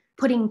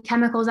putting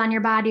chemicals on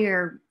your body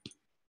or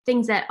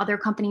things that other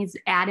companies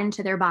add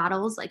into their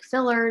bottles, like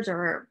fillers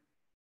or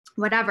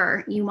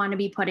whatever. You want to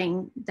be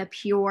putting the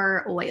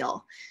pure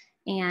oil,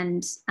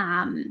 and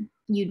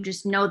you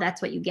just know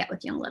that's what you get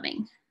with Young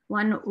Living.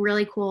 One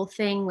really cool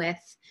thing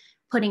with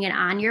putting it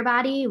on your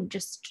body,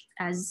 just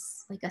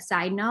as like a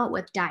side note,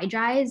 with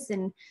Dry-Dries,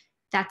 and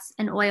that's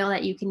an oil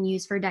that you can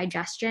use for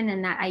digestion,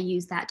 and that I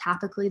use that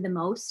topically the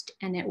most,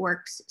 and it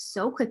works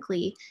so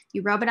quickly.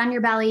 You rub it on your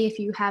belly if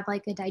you have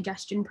like a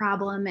digestion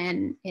problem,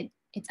 and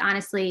it's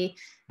honestly,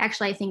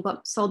 actually, I think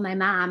what sold my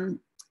mom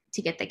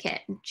to get the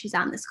kit. She's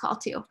on this call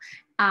too.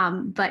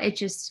 But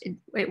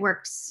it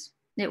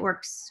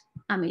works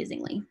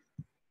amazingly.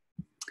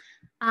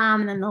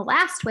 Then the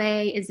last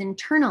way is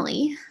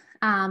internally.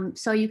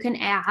 So you can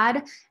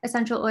add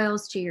essential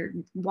oils to your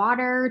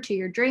water, to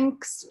your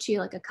drinks, to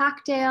like a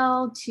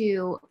cocktail,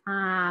 to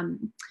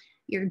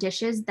your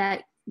dishes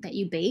that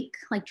you bake,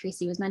 like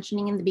Tracey was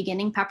mentioning in the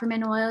beginning,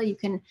 peppermint oil. You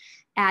can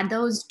add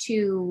those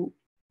to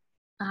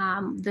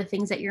the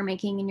things that you're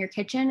making in your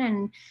kitchen.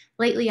 And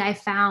lately I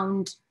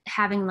found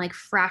having like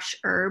fresh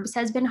herbs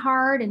has been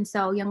hard. And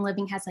so Young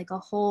Living has like a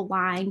whole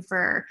line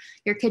for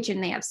your kitchen.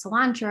 They have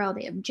cilantro,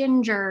 they have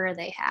ginger,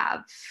 they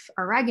have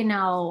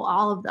oregano,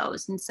 all of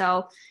those. And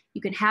so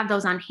you can have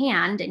those on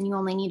hand, and you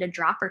only need a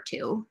drop or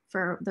 2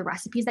 for the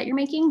recipes that you're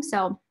making.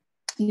 So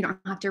you don't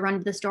have to run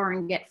to the store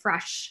and get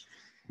fresh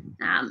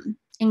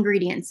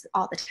ingredients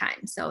all the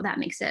time. So that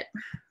makes it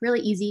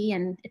really easy,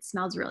 and it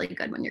smells really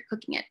good when you're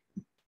cooking it.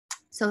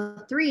 So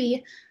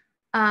 3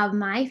 of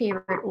my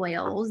favorite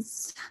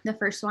oils. The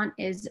first one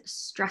is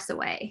Stress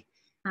Away.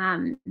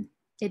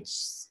 It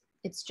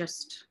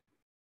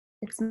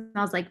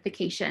smells like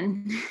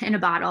vacation in a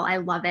bottle. I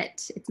love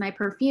it. It's my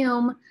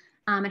perfume.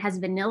 It has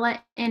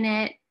vanilla in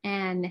it,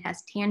 and it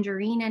has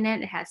tangerine in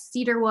it. It has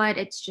cedarwood.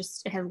 It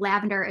has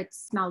lavender. It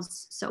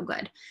smells so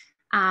good.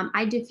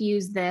 I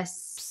diffuse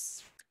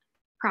this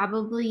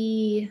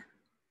probably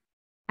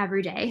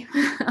every day.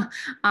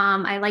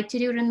 I like to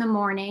do it in the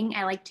morning.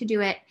 I like to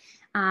do it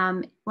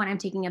when I'm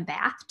taking a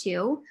bath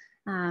too.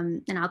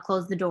 And I'll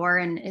close the door,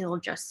 and it'll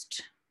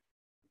just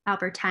I'll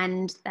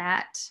pretend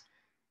that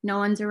no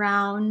one's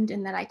around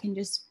and that I can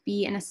just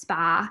be in a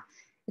spa.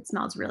 It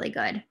smells really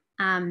good.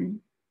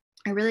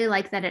 I really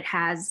like that it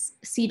has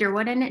cedar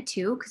wood in it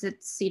too, because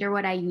it's cedar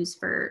wood I use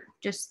for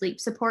just sleep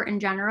support in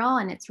general,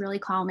 and it's really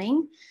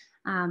calming.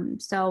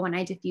 So when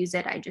I diffuse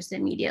it, I just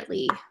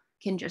immediately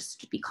can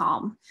just be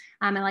calm.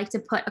 I like to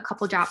put a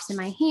couple drops in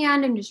my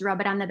hand and just rub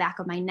it on the back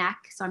of my neck,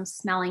 so I'm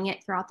smelling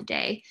it throughout the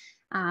day.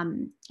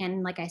 And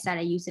like I said,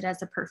 I use it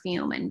as a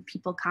perfume, and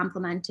people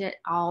compliment it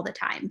all the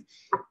time.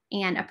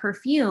 And a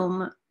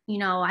perfume, you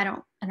know, I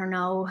don't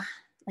know,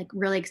 like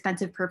really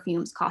expensive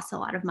perfumes cost a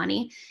lot of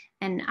money.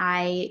 And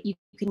you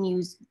can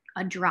use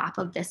a drop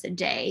of this a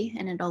day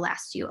and it'll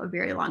last you a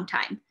very long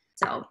time.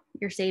 So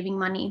you're saving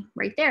money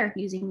right there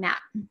using that.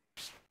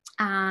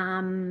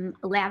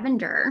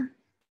 Lavender.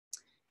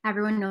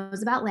 Everyone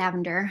knows about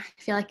lavender.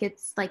 I feel like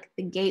it's like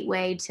the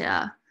gateway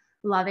to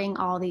loving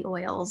all the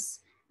oils.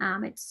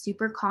 It's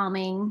super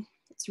calming.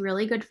 It's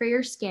really good for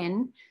your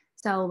skin.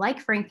 So like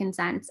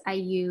frankincense, I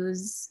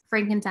use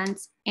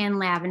frankincense and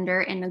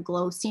lavender in a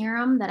glow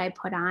serum that I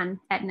put on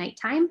at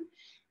nighttime.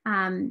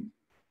 And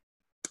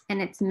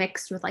it's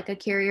mixed with like a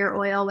carrier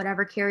oil,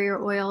 whatever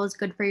carrier oil is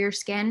good for your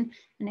skin.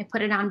 And I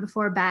put it on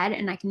before bed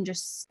and I can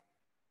just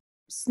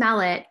smell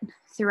it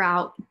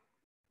throughout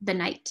the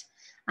night.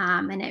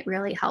 And it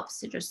really helps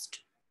to just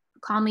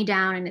calm me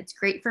down, and it's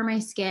great for my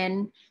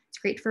skin. It's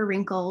great for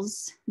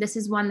wrinkles. This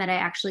is one that I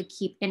actually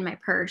keep in my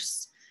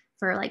purse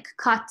for like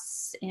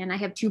cuts, and I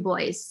have 2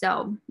 boys.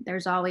 So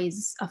there's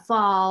always a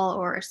fall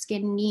or a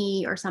skin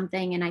knee or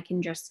something, and I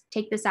can just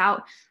take this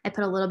out. I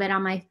put a little bit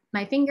on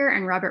my finger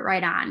and rub it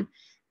right on.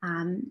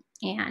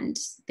 And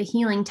the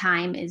healing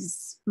time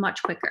is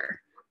much quicker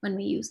when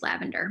we use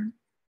lavender.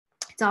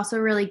 It's also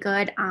really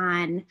good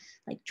on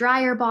like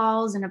dryer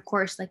balls, and of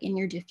course, like in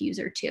your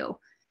diffuser too.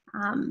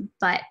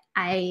 But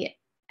I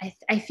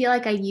feel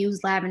like I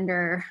use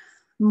lavender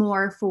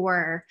more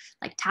for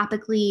like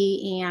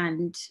topically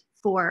and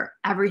for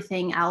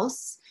everything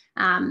else.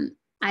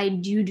 I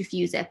do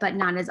diffuse it, but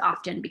not as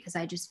often, because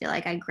I just feel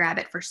like I grab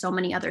it for so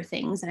many other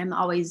things, and I'm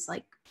always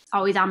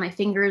on my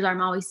fingers, or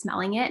I'm always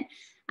smelling it.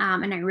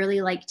 And I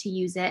really like to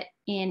use it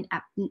in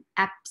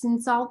Epsom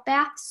salt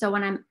baths. So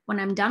when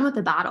I'm done with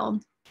the bottle,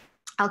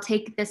 I'll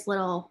take this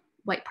little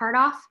white part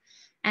off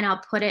and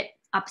I'll put it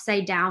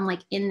upside down,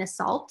 like in the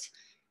salt.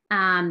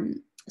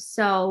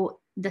 So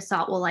the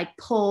salt will like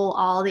pull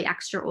all the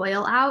extra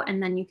oil out,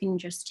 and then you can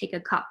just take a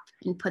cup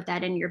and put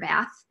that in your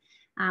bath.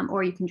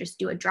 Or you can just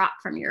do a drop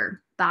from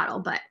your bottle,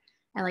 but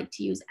I like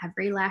to use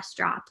every last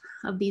drop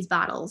of these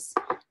bottles.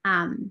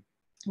 And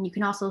you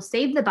can also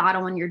save the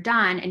bottle when you're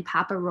done and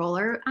pop a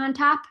roller on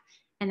top,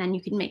 and then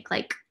you can make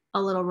like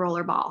a little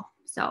roller ball.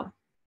 So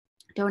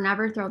don't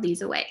ever throw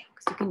these away,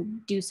 because you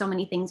can do so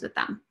many things with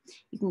them.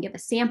 You can give a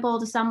sample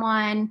to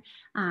someone.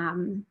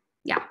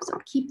 Yeah, so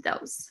keep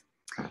those.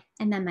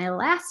 And then my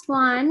last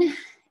one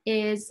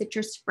is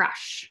Citrus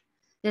Fresh.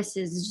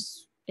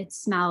 It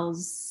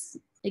smells,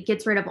 it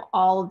gets rid of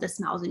all of the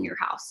smells in your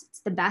house. It's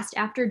the best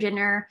after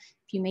dinner.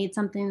 If you made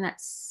something that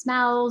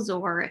smells,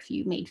 or if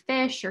you made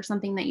fish or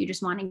something that you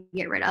just want to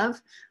get rid of,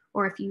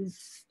 or if you've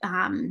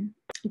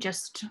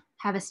just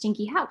have a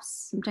stinky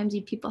house. Sometimes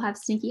people have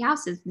stinky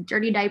houses with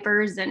dirty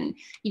diapers, and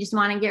you just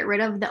want to get rid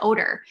of the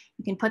odor.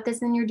 You can put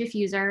this in your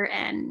diffuser,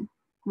 and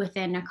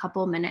within a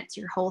couple minutes,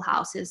 your whole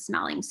house is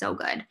smelling so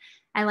good.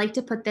 I like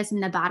to put this in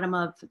the bottom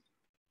of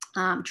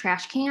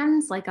trash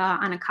cans, like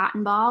on a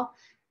cotton ball.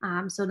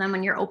 So then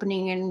when you're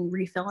opening and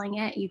refilling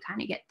it, you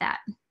kind of get that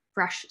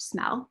fresh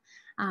smell.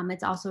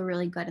 It's also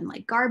really good in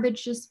like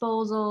garbage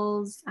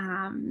disposals,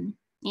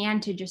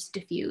 and to just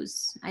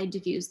diffuse. I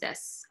diffuse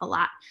this a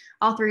lot.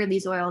 All 3 of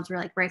these oils were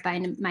like right by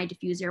my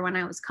diffuser when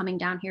I was coming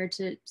down here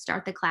to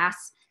start the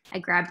class. I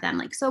grabbed them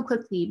like so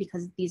quickly,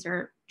 because these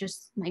are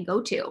just my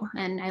go-to.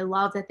 And I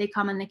love that they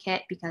come in the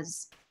kit,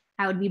 because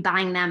I would be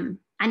buying them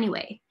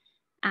anyway.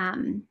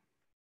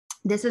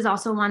 This is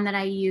also one that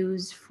I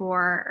use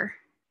for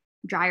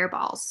dryer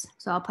balls.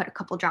 So I'll put a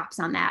couple drops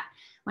on that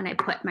when I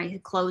put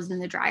my clothes in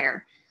the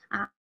dryer.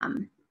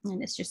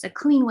 And it's just a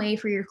clean way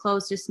for your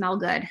clothes to smell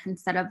good,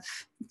 instead of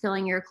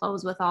filling your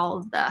clothes with all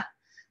of the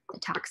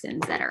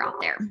toxins that are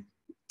out there.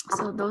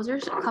 So those are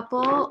a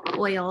couple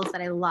oils that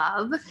I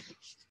love.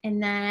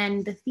 And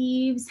then the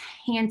Thieves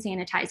hand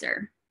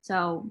sanitizer.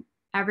 So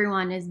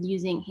everyone is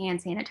using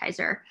hand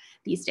sanitizer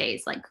these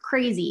days like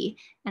crazy.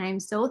 And I'm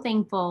so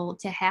thankful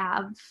to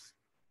have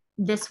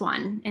this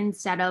one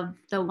instead of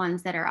the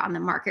ones that are on the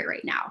market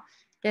right now.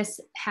 This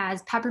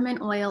has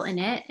peppermint oil in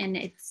it, and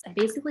I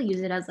basically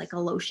use it as like a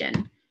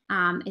lotion.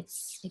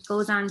 It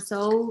goes on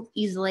so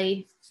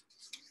easily.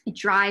 It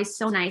dries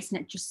so nice, and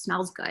it just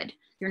smells good.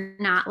 You're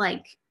not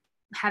like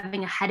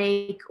having a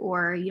headache,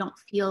 or you don't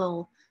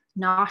feel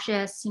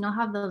nauseous. You know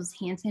how those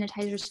hand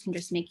sanitizers can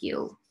just make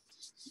you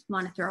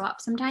want to throw up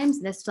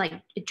sometimes? This, like,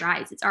 it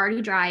dries. It's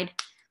already dried,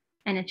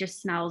 and it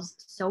just smells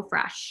so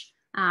fresh.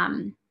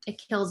 It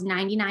kills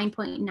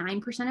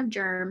 99.9% of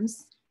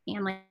germs.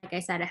 And like I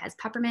said, it has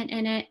peppermint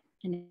in it.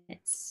 and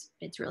it's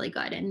really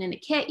good. And in a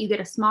kit, you get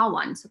a small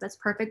one. So that's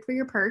perfect for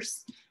your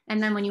purse.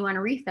 And then when you want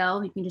to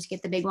refill, you can just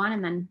get the big one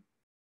and then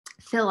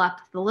fill up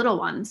the little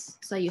ones.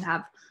 So you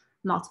have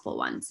multiple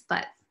ones,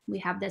 but we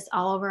have this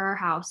all over our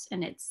house,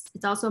 and it's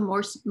also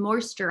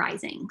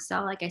moisturizing.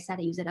 So like I said,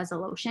 I use it as a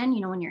lotion.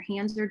 You know, when your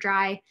hands are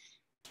dry,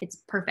 it's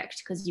perfect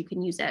because you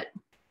can use it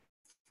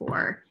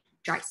for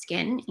dry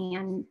skin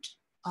and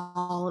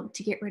all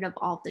to get rid of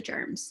all the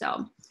germs.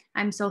 So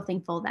I'm so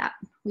thankful that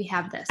we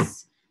have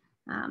this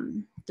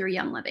through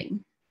Young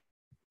Living.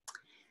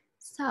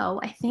 So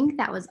I think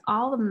that was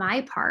all of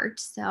my part.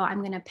 So I'm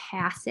going to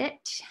pass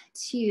it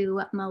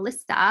to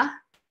Melissa,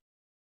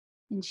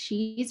 and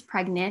she's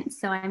pregnant.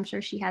 So I'm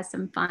sure she has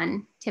some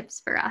fun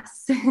tips for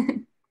us.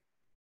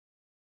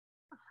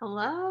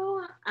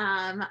 Hello,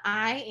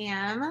 I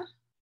am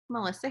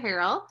Melissa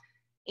Harrell,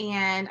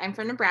 and I'm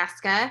from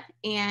Nebraska,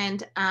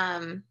 and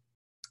I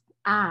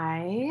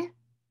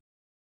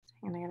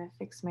gotta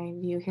fix my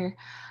view here.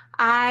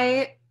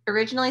 I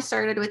originally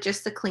started with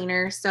just the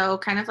cleaner. So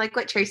kind of like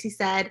what Tracey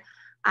said,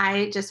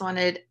 I just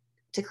wanted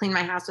to clean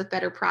my house with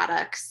better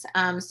products.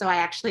 So I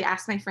actually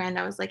asked my friend,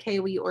 I was like, hey,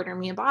 will you order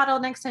me a bottle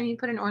next time you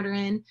put an order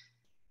in?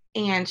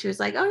 And she was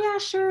like, oh yeah,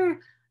 sure.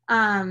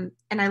 And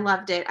I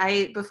loved it.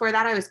 Before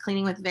that I was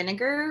cleaning with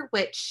vinegar,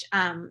 which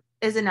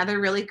is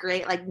another really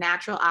great like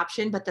natural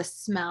option, but the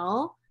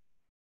smell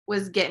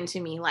was getting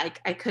to me.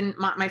 Like I couldn't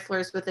mop my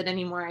floors with it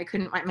anymore. I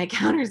couldn't wipe my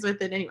counters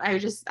with it anymore. I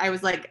was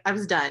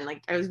done.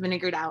 Like I was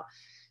vinegared out.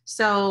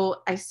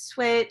 So I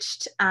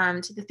switched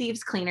to the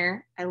Thieves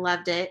Cleaner. I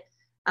loved it.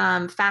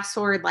 Fast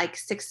forward like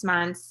 6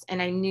 months,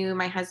 and I knew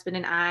my husband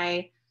and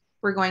I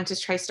were going to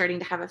try starting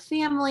to have a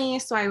family.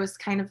 So I was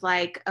kind of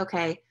like,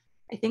 okay,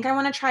 I think I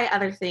want to try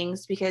other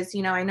things because,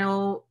 you know, I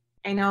know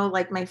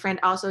like my friend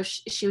also,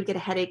 she would get a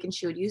headache and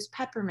she would use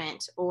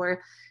peppermint,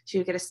 or she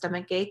would get a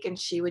stomach ache and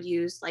she would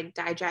use like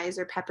digest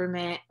or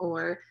peppermint,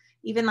 or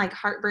even like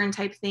heartburn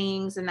type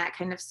things and that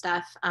kind of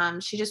stuff.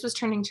 She just was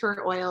turning to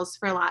her oils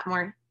for a lot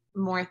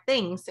more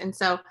things. And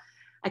so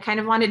I kind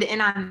of wanted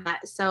in on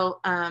that. So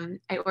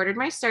I ordered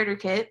my starter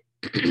kit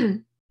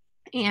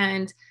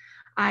and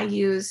I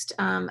used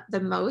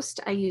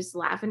I used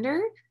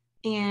lavender,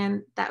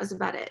 and that was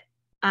about it.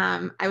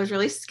 I was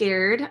really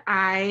scared.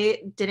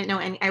 I didn't know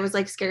I was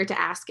like scared to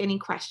ask any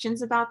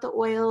questions about the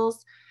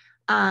oils.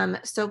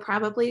 So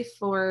probably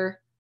for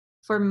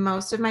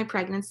most of my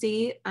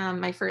pregnancy,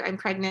 I'm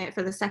pregnant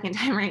for the second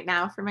time right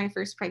now. For my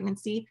first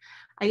pregnancy,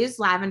 I used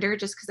lavender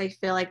just because I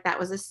feel like that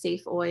was a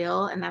safe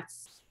oil, and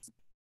that's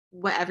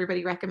what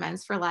everybody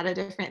recommends for a lot of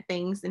different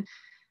things.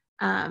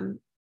 And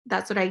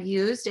that's what I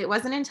used. It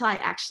wasn't until I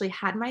actually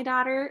had my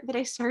daughter that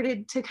I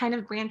started to kind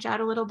of branch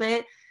out a little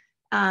bit.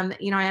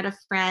 You know, I had a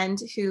friend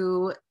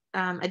who,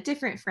 a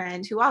different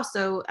friend who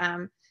also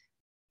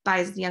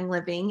buys Young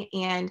Living,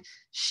 and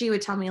she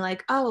would tell me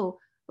like, oh,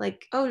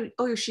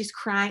 she's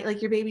crying,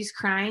 like your baby's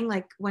crying.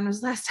 Like, when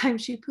was the last time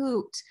she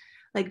pooped?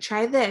 Like,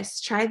 try this,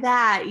 try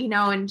that, you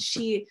know, and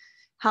she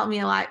helped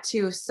me a lot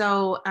too.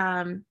 So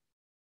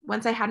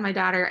once I had my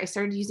daughter, I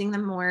started using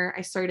them more.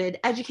 I started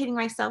educating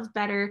myself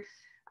better.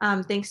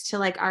 Thanks to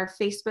like our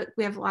Facebook,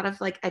 we have a lot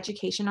of like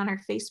education on our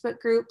Facebook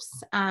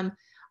groups.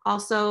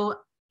 Also,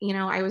 you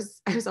know, I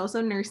was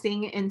also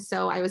nursing. And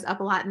so I was up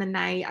a lot in the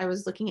night. I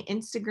was looking at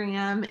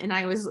Instagram, and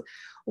I was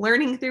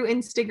learning through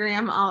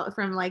Instagram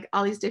from like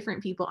all these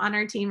different people on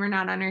our team or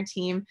not on our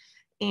team.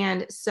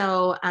 And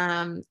so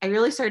I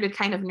really started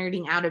kind of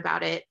nerding out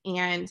about it.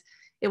 And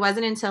it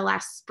wasn't until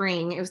last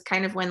spring, it was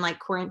kind of when like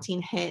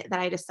quarantine hit, that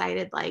I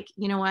decided like,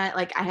 you know what,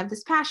 like I have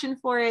this passion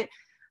for it.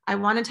 I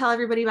want to tell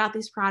everybody about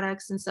these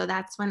products. And so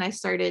that's when I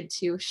started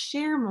to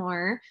share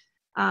more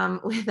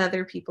with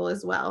other people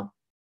as well.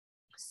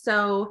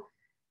 So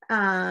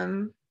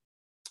I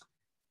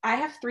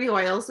have 3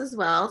 oils as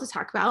well to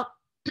talk about.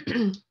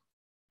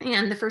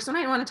 And the first one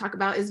I want to talk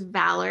about is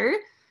Valor.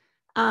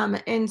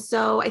 And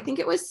so I think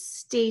it was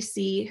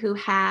Stacey who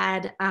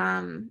had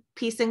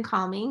Peace and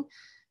Calming.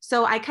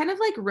 So I kind of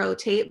like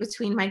rotate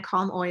between my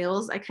calm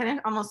oils. I kind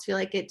of almost feel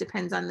like it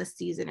depends on the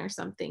season or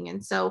something.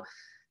 And so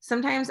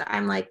sometimes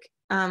I'm like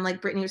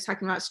Brittany was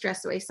talking about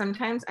Stress Away.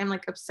 Sometimes I'm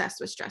like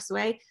obsessed with Stress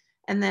Away.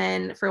 And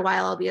then for a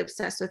while I'll be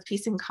obsessed with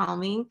Peace and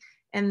Calming.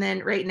 And then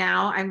right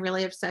now I'm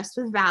really obsessed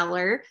with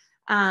Valor.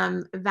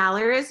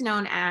 Valor is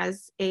known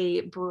as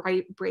a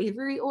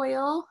bravery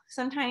oil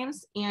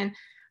sometimes. And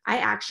I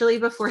actually,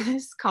 before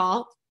this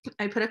call,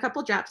 I put a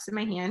couple drops in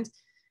my hand,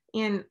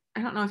 and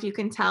I don't know if you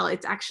can tell,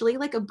 it's actually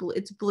like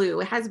it's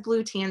blue. It has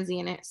blue tansy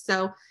in it.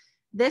 So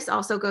this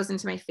also goes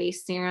into my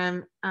face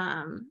serum.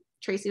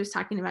 Tracey was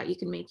talking about you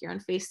can make your own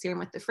face serum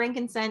with the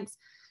frankincense.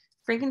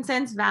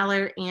 Frankincense,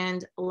 Valor,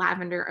 and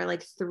lavender are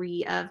like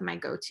 3 of my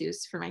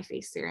go-tos for my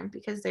face serum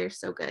because they're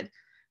so good.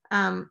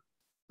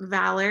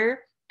 Valor,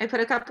 I put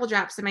a couple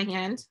drops in my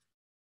hand,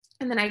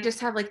 and then I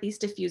just have like these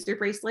diffuser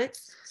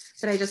bracelets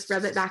that I just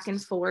rub it back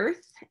and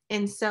forth.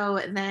 And so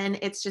then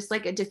it's just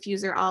like a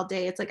diffuser all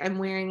day. It's like I'm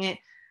wearing it,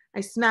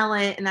 I smell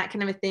it, and that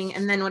kind of a thing.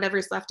 And then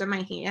whatever's left on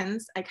my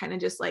hands, I kind of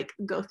just like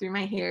go through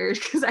my hair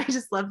because I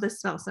just love the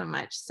smell so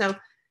much. So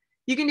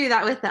you can do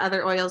that with the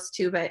other oils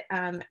too, but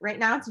right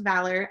now it's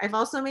Valor. I've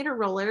also made a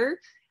roller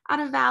out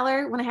of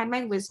Valor. When I had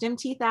my wisdom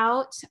teeth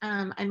out,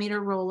 I made a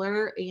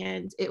roller,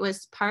 and it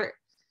was part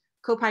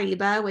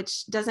Copaiba,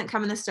 which doesn't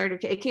come in the starter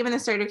kit. It came in the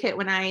starter kit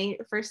when I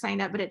first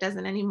signed up, but it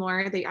doesn't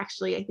anymore. They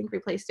actually, I think,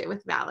 replaced it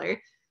with Valor.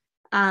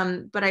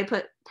 But I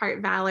put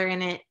part Valor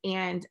in it,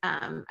 and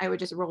I would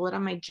just roll it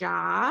on my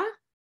jaw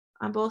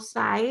on both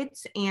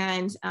sides,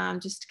 and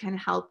just to kind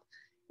of help.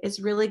 It's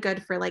really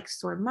good for like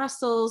sore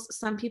muscles.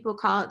 Some people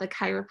call it the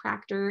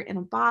chiropractor in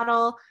a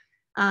bottle.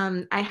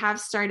 I have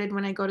started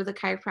when I go to the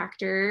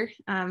chiropractor.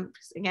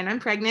 Again, I'm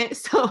pregnant,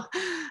 so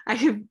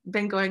I've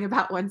been going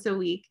about once a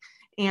week,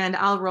 and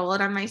I'll roll it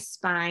on my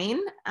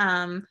spine.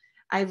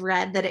 I've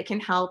read that it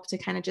can help to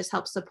kind of just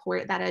help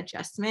support that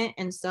adjustment.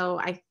 And so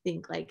I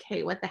think like,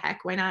 hey, what the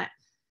heck, why not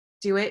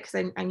do it?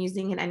 Because I'm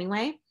using it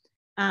anyway.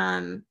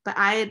 But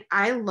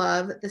I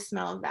love the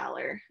smell of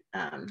Valor.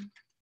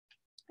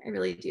 I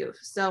really do.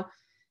 So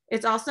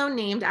it's also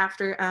named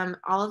after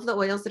all of the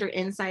oils that are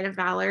inside of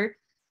Valor.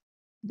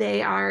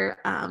 They are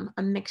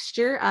a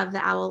mixture of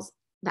the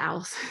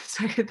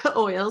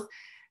oils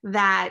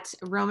that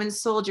Roman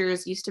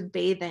soldiers used to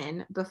bathe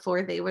in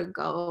before they would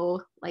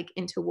go like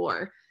into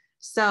war.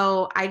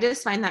 So I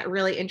just find that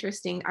really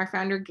interesting. Our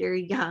founder,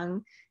 Gary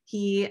Young,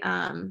 he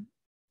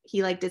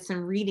like did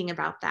some reading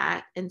about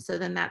that. And so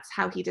then that's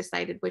how he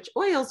decided which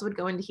oils would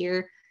go into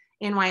here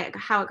and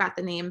how it got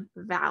the name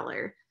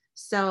Valor.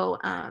 So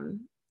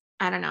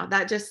I don't know,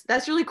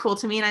 that's really cool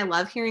to me. And I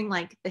love hearing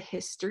like the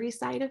history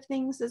side of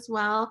things as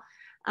well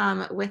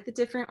with the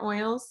different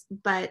oils.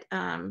 But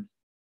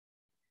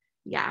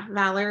yeah,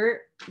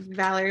 Valor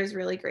is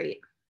really great.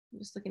 I'm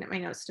just looking at my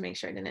notes to make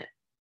sure I didn't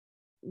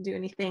do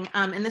anything.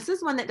 And this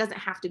is one that doesn't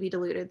have to be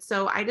diluted.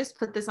 So I just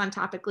put this on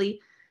topically.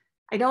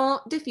 I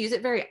don't diffuse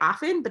it very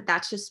often, but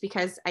that's just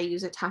because I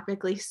use it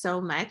topically so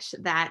much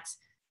that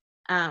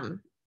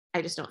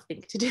I just don't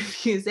think to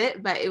diffuse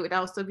it, but it would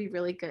also be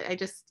really good.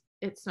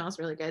 It smells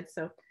really good.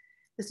 So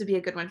this would be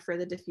a good one for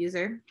the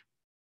diffuser.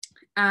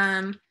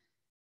 The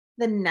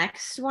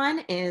next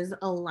one is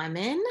a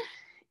lemon,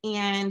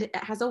 and it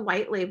has a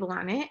white label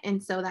on it.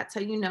 And so that's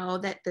how you know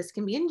that this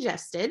can be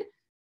ingested.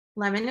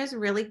 Lemon is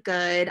really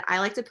good. I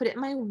like to put it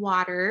in my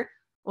water,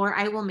 or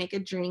I will make a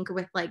drink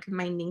with like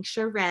my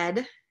Ningxia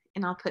Red,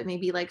 and I'll put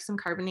maybe like some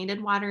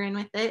carbonated water in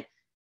with it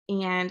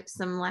and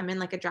some lemon,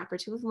 like a drop or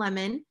two of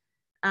lemon.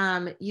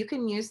 You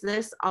can use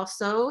this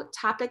also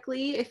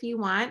topically if you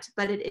want,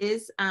 but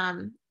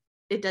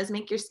it does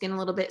make your skin a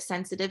little bit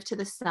sensitive to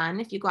the sun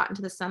if you go out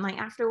into the sunlight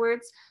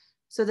afterwards.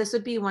 So this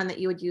would be one that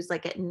you would use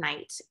like at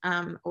night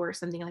or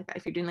something like that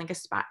if you're doing like a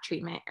spot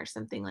treatment or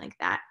something like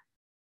that.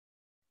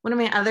 One of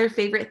my other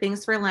favorite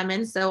things for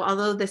lemon, so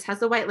although this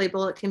has a white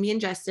label, it can be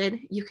ingested.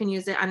 You can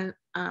use it on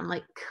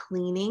like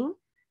cleaning.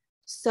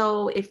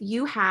 So if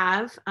you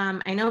have,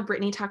 I know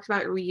Brittany talked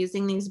about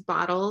reusing these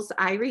bottles.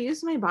 I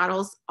reuse my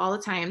bottles all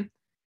the time.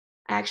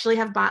 I actually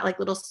have bought like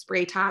little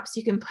spray tops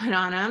you can put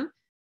on them.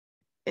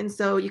 And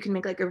so you can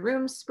make like a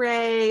room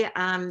spray.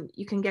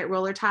 You can get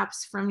roller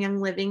tops from Young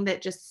Living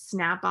that just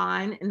snap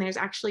on. And there's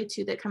actually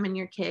 2 that come in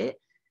your kit.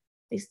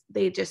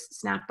 They just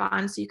snap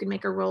on, so you can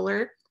make a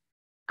roller.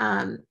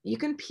 You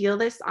can peel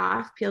this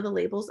off, peel the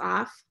labels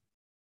off.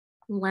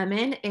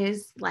 Lemon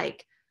is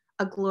like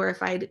a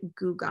glorified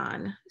Goo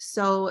Gone.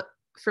 So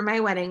for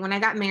my wedding, when I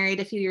got married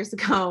a few years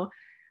ago,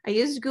 I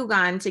used Goo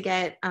Gone to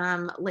get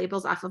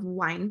labels off of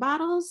wine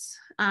bottles.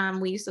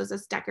 We use those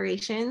as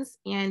decorations.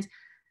 And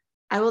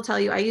I will tell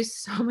you, I use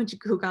so much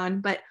Goo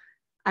Gone, but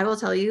I will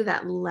tell you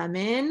that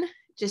lemon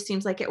just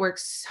seems like it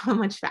works so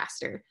much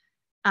faster.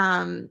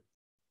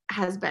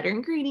 Has better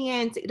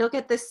ingredients. It'll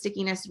get the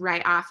stickiness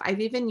right off.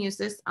 I've even used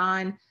this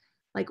on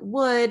like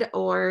wood,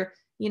 or,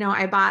 you know,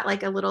 I bought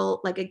like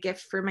a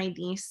gift for my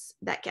niece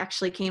that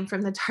actually came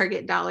from the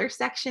Target dollar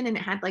section, and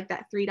it had like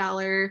that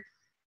 $3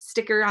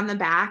 sticker on the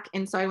back.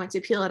 And so I went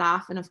to peel it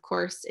off, and of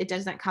course it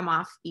doesn't come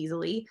off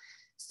easily.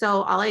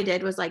 So all I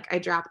did was like, I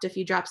dropped a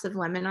few drops of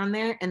lemon on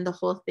there, and the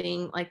whole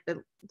thing, like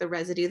the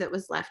residue that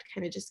was left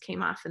kind of just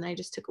came off, and I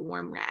just took a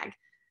warm rag.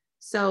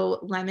 So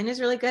lemon is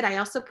really good. I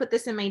also put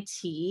this in my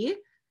tea.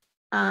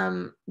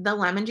 The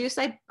lemon juice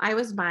I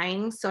was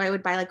buying, so I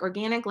would buy like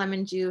organic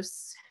lemon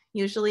juice.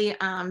 Usually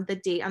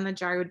the date on the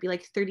jar would be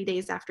like 30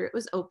 days after it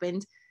was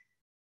opened.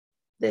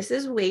 This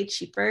is way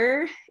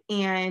cheaper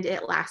and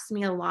it lasts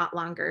me a lot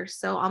longer.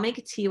 So I'll make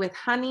a tea with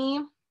honey,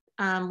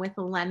 with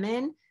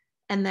lemon,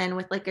 and then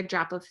with like a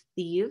drop of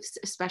thieves,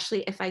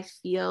 especially if I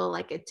feel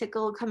like a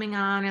tickle coming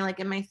on or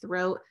like in my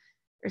throat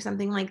or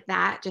something like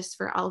that, just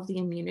for all of the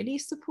immunity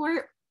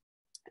support.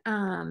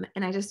 And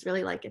I just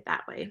really like it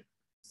that way.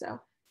 So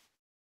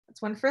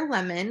that's one for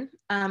lemon.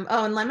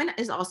 And lemon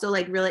is also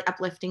like really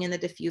uplifting in the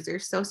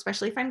diffuser. So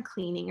especially if I'm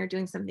cleaning or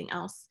doing something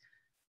else,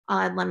 I'll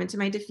add lemon to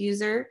my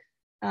diffuser.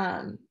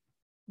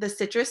 The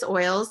citrus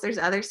oils, there's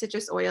other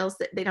citrus oils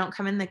that they don't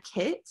come in the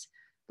kit,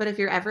 but if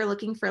you're ever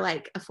looking for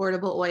like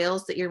affordable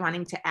oils that you're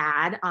wanting to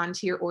add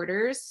onto your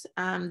orders,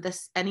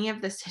 any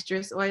of the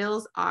citrus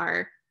oils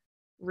are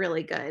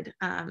really good.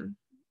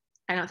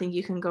 I don't think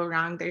you can go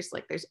wrong. There's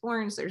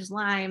orange, there's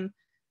lime,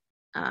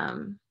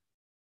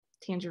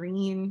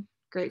 tangerine,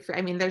 grapefruit.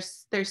 I mean,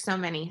 there's so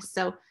many.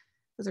 So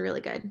those are really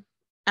good.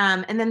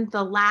 And then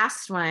the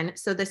last one,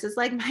 so this is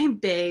like my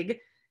big,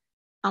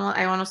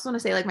 I almost want to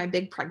say like my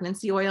big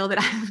pregnancy oil that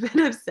I've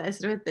been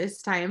obsessed with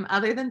this time,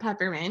 other than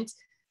peppermint,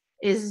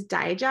 is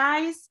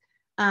Digize.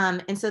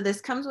 And so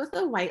this comes with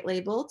a white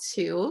label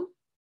too,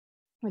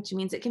 which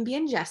means it can be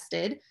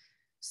ingested.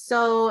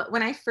 So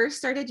when I first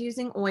started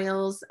using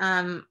oils,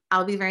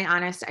 I'll be very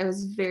honest, I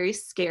was very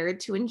scared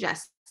to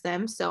ingest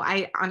them. So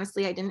I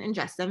didn't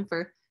ingest them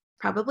for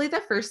probably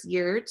the first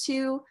year or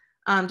two,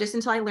 just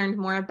until I learned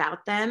more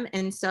about them.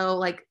 And so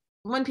like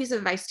one piece of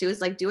advice too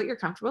is like, do what you're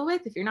comfortable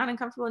with. If you're not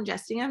uncomfortable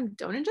ingesting them,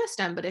 don't ingest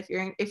them. But if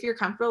you're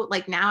comfortable,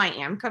 like now I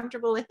am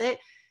comfortable with it.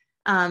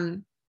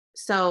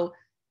 So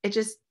it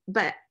just,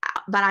 but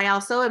I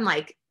also am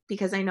like,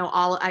 because I know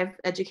I've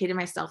educated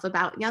myself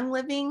about Young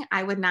Living,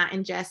 I would not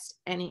ingest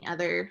any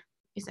other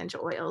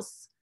essential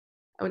oils.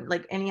 I would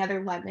like any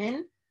other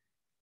lemon.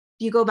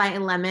 If you go buy a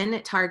lemon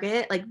at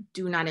Target, like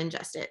do not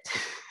ingest it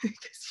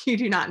because you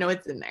do not know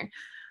what's in there.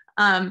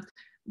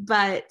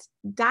 But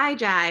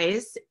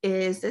Digize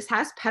this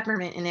has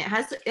peppermint in it.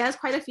 It has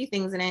quite a few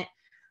things in it.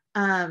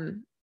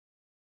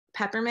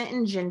 Peppermint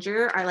and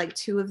ginger are like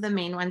two of the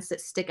main ones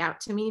that stick out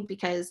to me,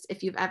 because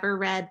if you've ever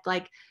read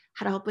like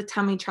how to help with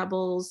tummy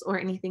troubles or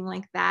anything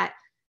like that,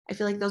 I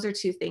feel like those are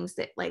two things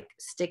that like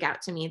stick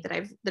out to me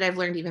that I've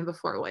learned even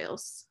before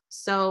oils.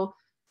 So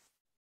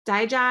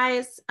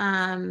Digize,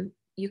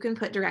 you can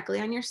put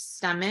directly on your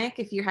stomach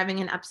if you're having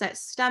an upset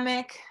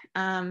stomach.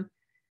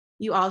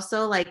 You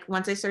also, like,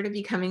 once I started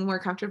becoming more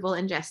comfortable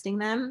ingesting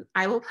them,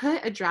 I will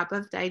put a drop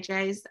of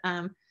Digize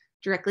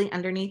directly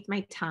underneath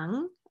my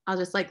tongue. I'll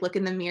just like look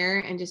in the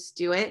mirror and just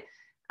do it.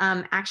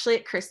 Actually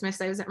at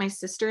Christmas, I was at my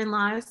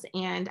sister-in-law's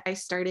and I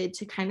started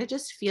to kind of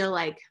just feel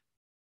like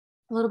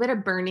a little bit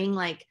of burning,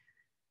 like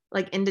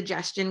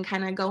indigestion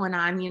kind of going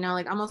on, you know,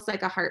 like almost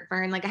like a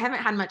heartburn. Like I haven't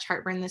had much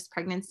heartburn this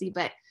pregnancy,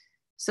 but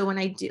so when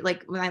I do,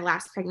 like my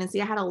last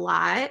pregnancy, I had a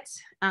lot.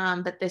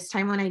 But this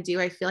time when I do,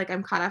 I feel like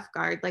I'm caught off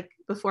guard. Like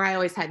before I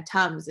always had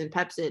Tums and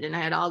Pepcid and I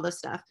had all this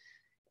stuff.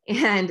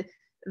 And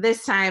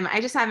this time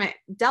I just haven't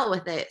dealt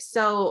with it.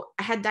 So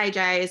I had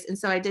Digize. And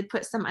so I did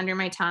put some under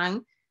my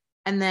tongue.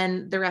 And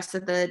then the rest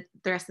of the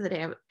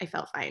day, I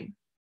felt fine.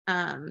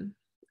 I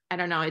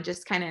don't know. It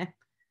just kind of,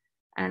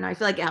 I don't know. I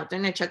feel like it helped.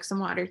 And I took some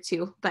water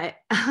too. But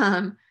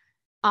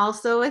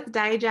also with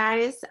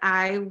Digize,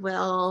 I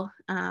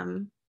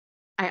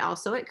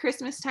also at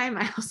Christmas time,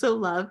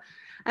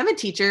 I'm a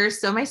teacher.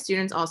 So my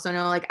students also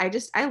know, like,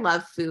 I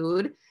love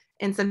food.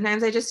 And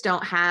sometimes I just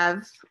don't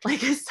have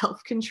like a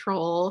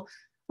self-control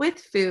with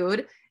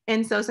food.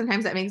 And so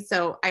sometimes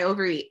so I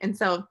overeat. And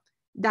so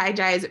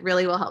Digize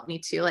really will help me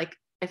too. Like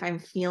if I'm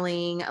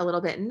feeling a little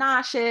bit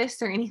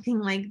nauseous or anything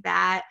like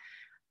that.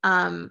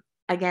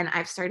 Again,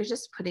 I've started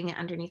just putting it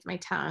underneath my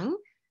tongue.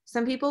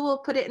 Some people will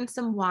put it in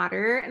some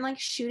water and like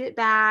shoot it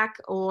back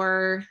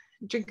or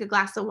drink a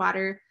glass of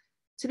water.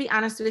 To be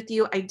honest with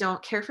you, I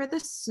don't care for the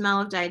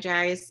smell of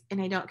Digize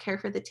and I don't care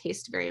for the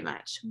taste very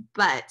much,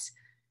 but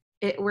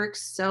it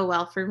works so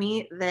well for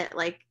me that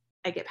like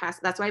I get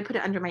past. That's why I put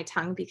it under my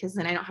tongue, because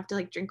then I don't have to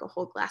like drink a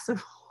whole glass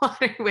of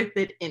water with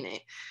it in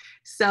it.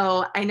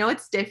 So I know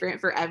it's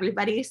different for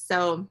everybody.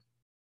 So,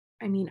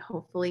 I mean,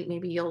 hopefully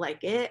maybe you'll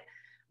like it,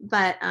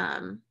 but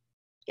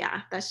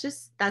yeah, that's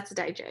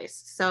Digize.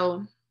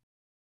 So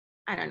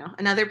I don't know.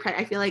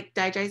 I feel like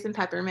Digize and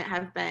peppermint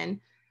have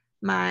been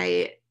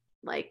my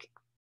like,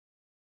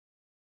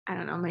 I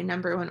don't know, my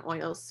number one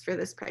oils for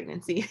this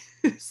pregnancy.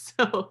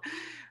 So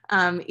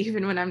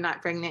even when I'm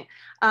not pregnant.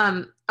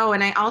 And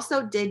I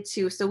also did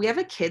too. So we have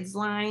a kids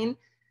line.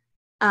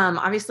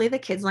 Obviously the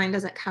kids line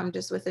doesn't come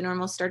just with a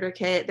normal starter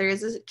kit. There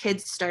is a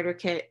kids starter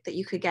kit that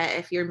you could get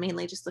if you're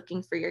mainly just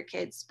looking for your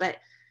kids. But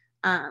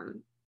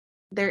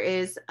there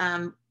is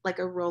like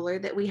a roller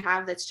that we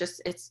have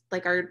it's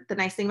like the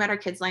nice thing about our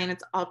kids line,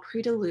 it's all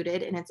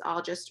pre-diluted and it's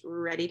all just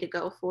ready to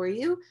go for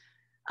you.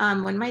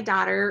 When my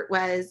daughter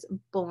was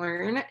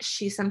born,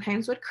 she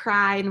sometimes would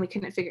cry and we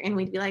couldn't figure, and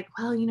we'd be like,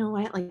 well, you know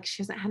what? Like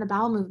she hasn't had a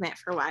bowel movement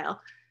for a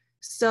while.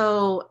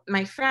 So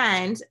my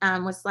friend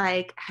was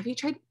like, have you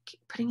tried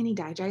putting any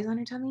Digize on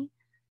her tummy?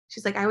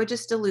 She's like, I would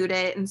just dilute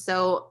it. And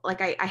so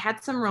like I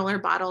had some roller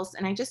bottles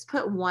and I just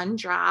put one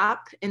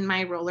drop in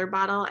my roller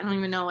bottle. I don't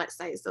even know what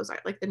size those are,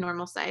 like the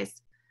normal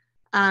size.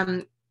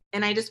 And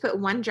I just put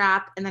one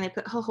drop and then I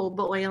put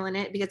jojoba oil in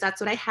it because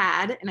that's what I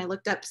had. And I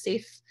looked up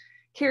safe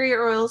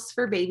carrier oils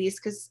for babies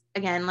because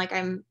again, like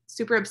I'm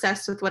super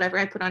obsessed with whatever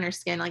I put on her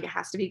skin, like it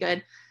has to be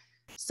good.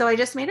 So I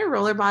just made a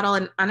roller bottle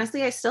and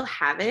honestly I still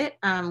have it.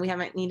 We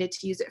haven't needed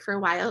to use it for a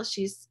while.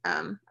 She's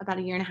about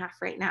 1.5 years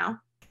right now,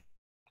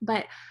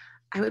 but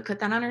I would put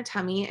that on her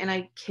tummy and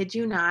I kid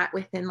you not,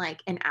 within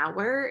like an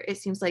hour it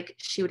seems like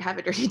she would have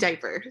a dirty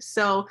diaper.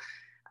 So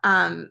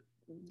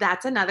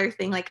that's another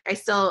thing. Like I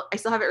still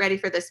have it ready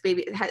for this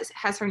baby. It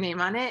has her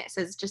name on it. It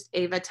says just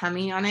Ava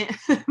Tummy on it.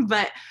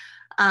 But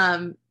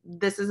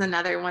this is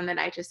another one that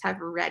I just have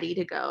ready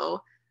to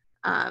go.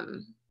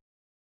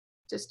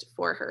 just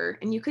for her.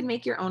 And you could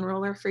make your own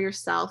roller for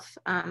yourself.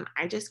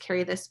 I just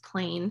carry this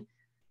plain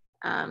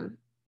and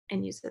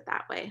use it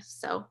that way.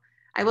 So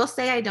I will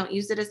say I don't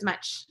use it as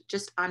much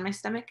just on my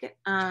stomach,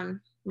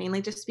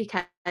 mainly just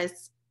because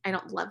I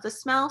don't love the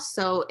smell.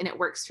 So, and it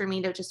works for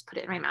me to just put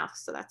it in my mouth.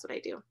 So that's what I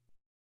do.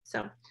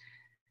 So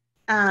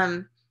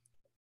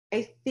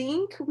I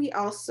think we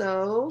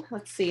also,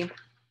 let's see.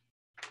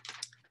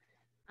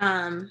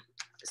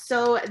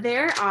 So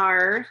there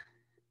are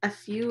a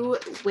few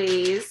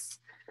ways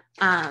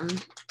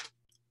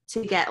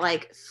to get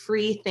like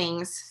free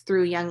things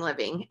through Young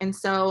Living. And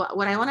so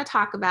what I want to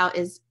talk about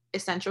is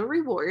essential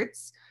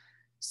rewards.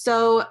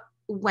 So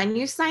when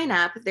you sign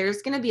up,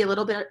 there's going to be a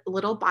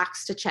little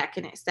box to check,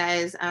 and it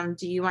says,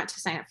 do you want to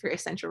sign up for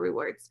essential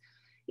rewards?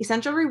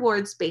 Essential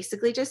rewards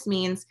basically just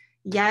means,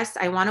 yes,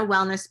 I want a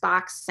wellness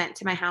box sent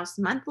to my house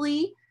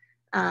monthly.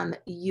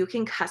 You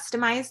can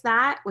customize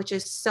that, which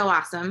is so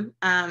awesome.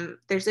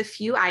 There's a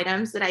few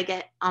items that I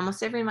get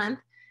almost every month,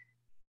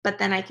 but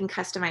then I can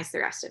customize the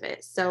rest of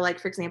it. So like,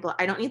 for example,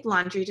 I don't need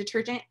laundry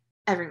detergent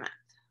every month,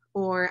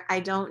 or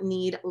I don't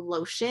need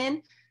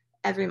lotion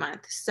every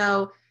month.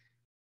 So,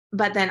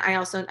 but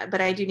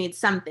I do need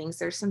some things.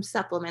 There's some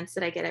supplements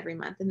that I get every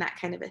month and that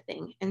kind of a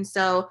thing. And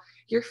so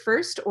your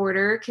first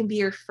order can be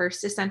your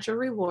first essential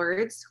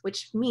rewards,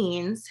 which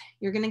means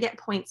you're going to get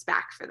points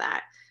back for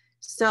that.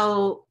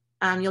 So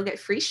you'll get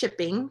free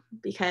shipping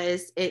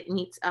because it's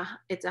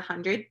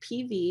 100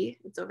 PV.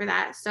 It's over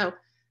that. So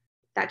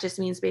that just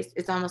means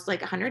it's almost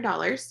like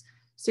 $100.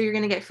 So you're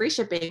going to get free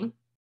shipping.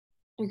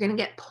 You're going to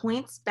get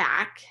points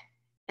back,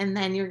 and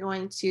then you're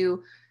going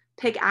to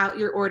pick out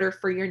your order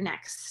for your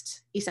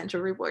next essential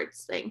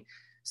rewards thing.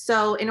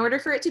 So in order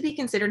for it to be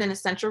considered an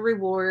essential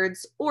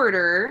rewards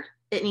order,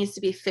 it needs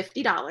to be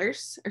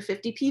 $50 or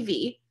 50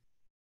 PV.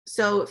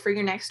 So for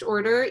your next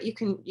order, you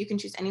can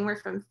choose anywhere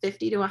from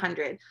 50 to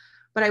 100.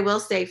 But I will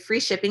say free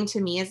shipping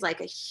to me is like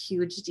a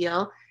huge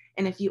deal.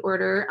 And if you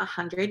order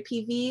 100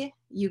 PV,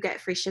 you get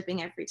free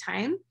shipping every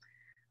time.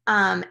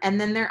 And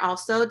then they're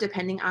also,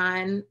 depending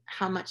on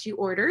how much you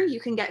order, you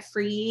can get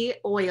free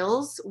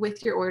oils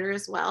with your order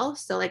as well.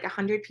 So like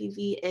 100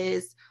 PV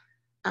is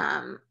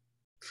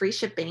free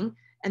shipping.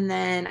 And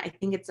then I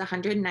think it's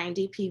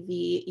 190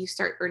 PV, you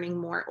start earning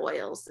more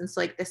oils. And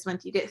so like this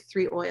month you get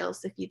 3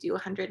 oils if you do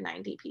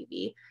 190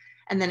 PV.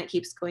 And then it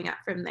keeps going up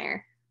from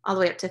there all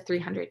the way up to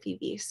 300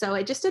 PV. So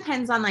it just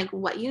depends on like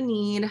what you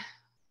need.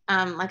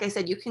 Like I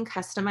said, you can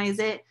customize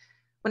it.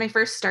 When I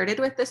first started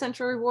with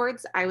Essential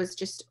Rewards, I was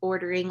just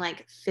ordering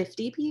like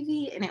 50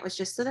 PV, and it was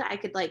just so that I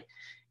could like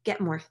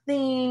get more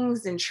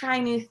things and try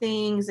new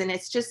things. And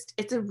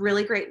it's a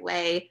really great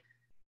way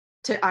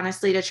to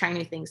honestly to try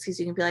new things, because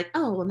you can be like,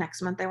 oh, well,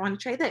 next month I want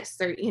to try this,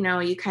 or, you know,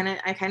 I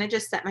kind of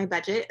just set my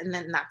budget, and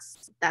then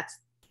that's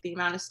the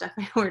amount of stuff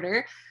I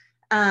order.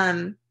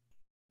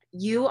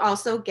 You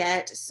also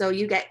get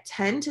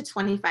 10 to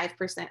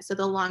 25%. So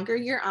the longer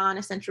you're on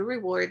Essential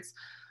Rewards,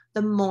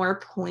 the more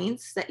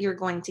points that you're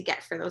going to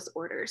get for those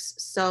orders.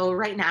 So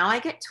right now I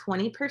get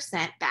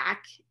 20%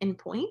 back in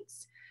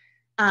points.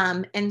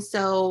 And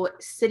so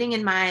sitting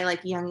in my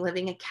like Young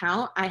Living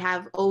account, I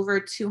have over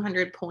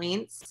 200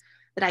 points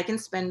that I can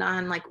spend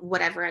on like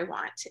whatever I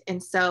want.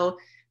 And so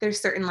there's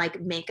certain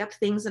like makeup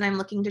things that I'm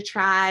looking to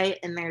try.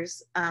 And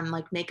there's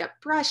like makeup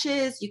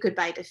brushes. You could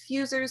buy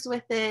diffusers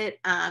with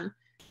it.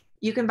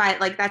 You can buy it,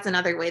 like that's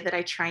another way that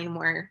I try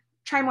more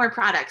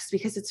products,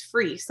 because it's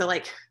free. So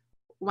like,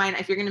 why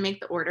not? If you're going to make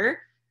the order,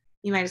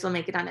 you might as well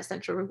make it on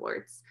Essential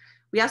Rewards.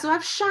 We also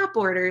have shop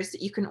orders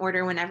that you can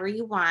order whenever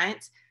you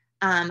want,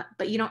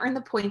 but you don't earn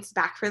the points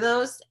back for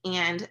those.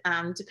 And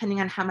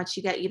depending on how much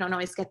you get, you don't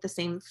always get the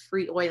same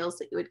free oils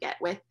that you would get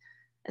with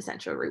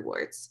Essential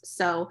Rewards.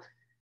 So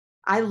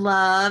I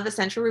love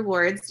Essential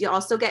Rewards. You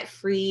also get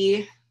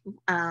free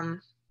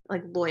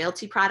like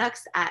loyalty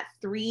products at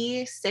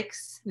 3,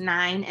 6,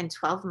 9, and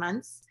 12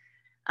 months.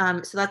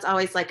 So that's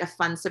always like a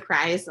fun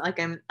surprise. Like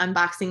I'm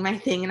unboxing my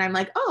thing and I'm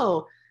like,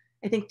 oh,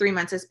 I think 3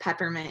 months is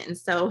peppermint. And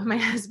so my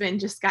husband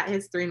just got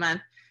his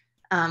 3-month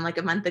like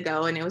a month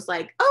ago, and it was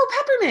like,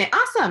 oh, peppermint,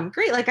 awesome,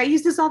 great. Like I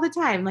use this all the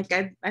time. Like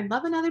I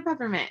love another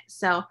peppermint.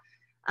 So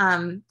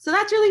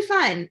that's really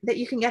fun that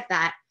you can get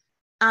that.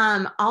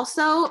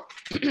 Also,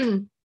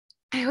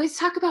 I always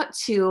talk about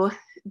too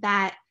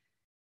that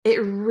it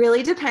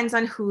really depends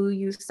on who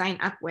you sign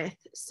up with.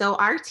 So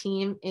our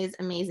team is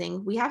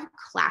amazing. We have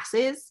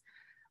classes.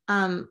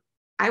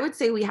 I would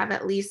say we have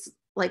at least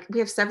like, we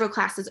have several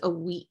classes a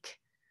week,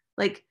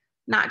 like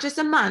not just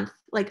a month,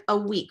 like a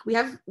week. We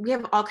have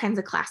all kinds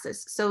of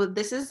classes. So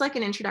this is like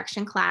an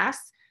introduction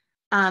class.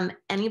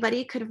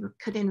 Anybody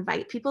could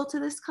invite people to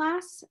this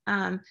class.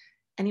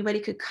 Anybody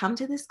could come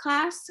to this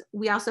class.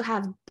 We also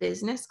have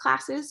business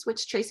classes,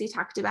 which Tracey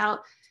talked about,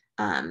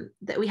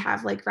 that we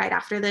have like right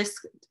after this,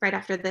 we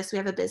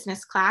have a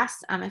business class.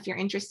 If you're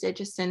interested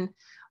just in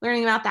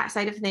learning about that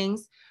side of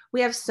things, we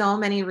have so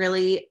many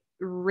really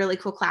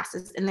cool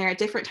classes, and they're at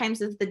different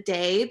times of the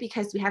day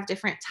because we have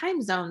different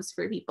time zones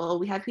for people.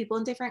 We have people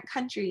in different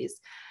countries.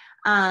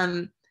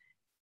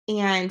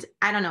 And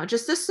I don't know,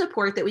 just the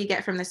support that we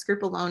get from this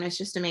group alone is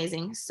just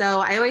amazing. So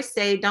I always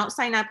say, don't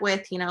sign up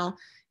with,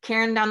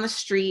 Karen down the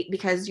street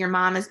because your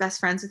mom is best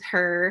friends with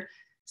her.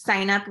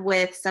 Sign up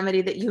with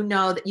somebody that you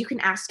know that you can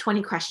ask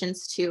 20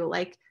 questions to.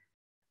 Like,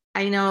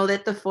 I know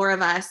that the four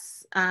of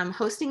us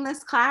hosting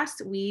this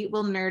class, we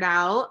will nerd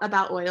out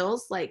about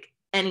oils like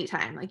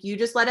anytime. Like, you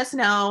just let us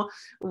know.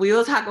 We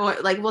will talk,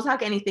 we'll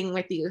talk anything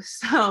with you.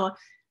 So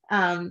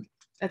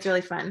that's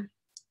really fun.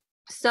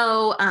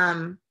 So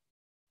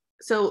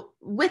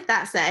with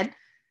that said,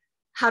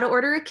 how to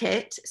order a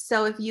kit.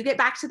 So if you get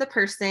back to the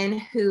person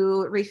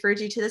who referred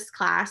you to this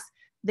class,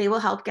 they will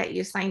help get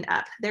you signed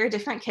up. There are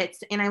different kits.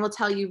 And I will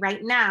tell you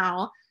right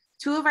now,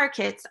 2 of our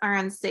kits are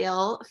on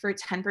sale for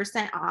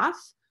 10% off,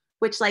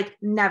 which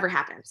never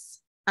happens.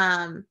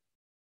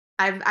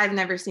 I've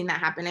never seen that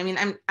happen. I mean,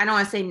 I don't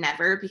want to say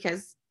never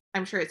because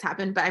I'm sure it's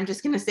happened, but I'm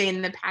just going to say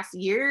in the past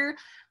year,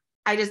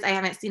 I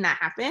haven't seen that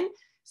happen.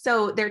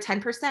 So they're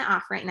 10%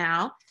 off right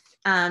now.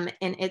 And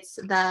it's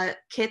the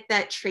kit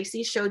that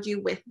Tracey showed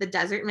you with the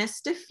Desert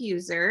Mist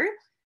diffuser.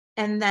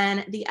 And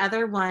then the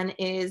other one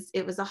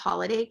it was a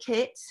holiday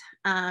kit.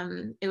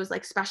 It was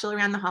special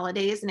around the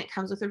holidays, and it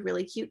comes with a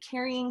really cute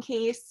carrying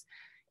case.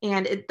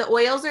 And the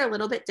oils are a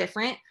little bit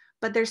different,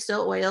 but they're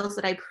still oils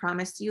that I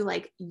promise you,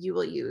 you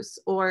will use,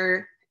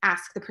 or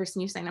ask the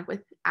person you sign up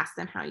with, ask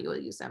them how you will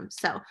use them.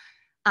 So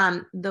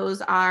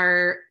those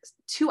are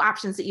 2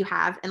 options that you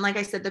have. And like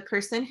I said, the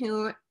person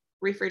who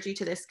referred you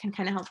to this can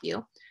kind of help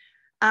you.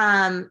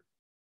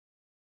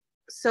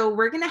 So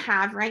we're going to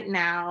have right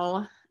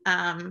now,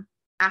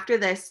 after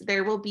this,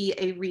 there will be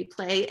a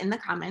replay in the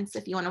comments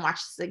if you want to watch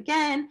this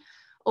again,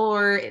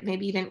 or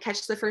maybe you didn't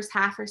catch the first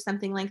half or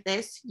something like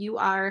this. You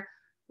are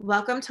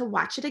welcome to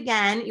watch it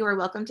again. You are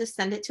welcome to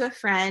send it to a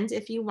friend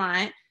if you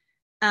want.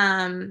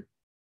 And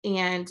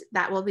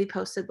that will be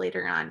posted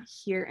later on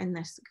here in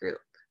this group.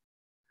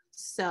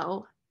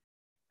 So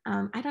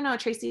I don't know,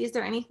 Tracey, is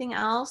there anything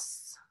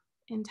else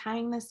in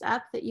tying this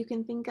up that you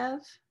can think of?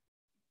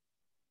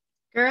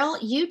 Girl,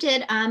 you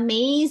did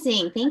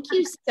amazing. Thank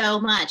you so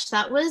much.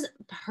 That was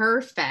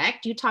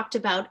perfect. You talked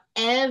about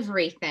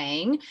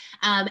everything.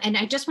 And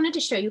I just wanted to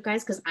show you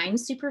guys, because I'm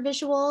super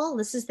visual.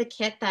 This is the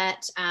kit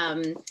that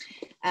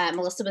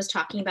Melissa was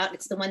talking about.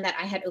 It's the one that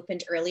I had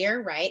opened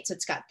earlier, right? So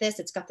it's got this,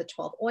 it's got the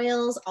 12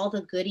 oils, all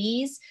the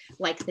goodies,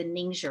 like the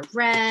Ningxia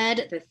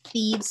Red, the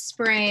Thieves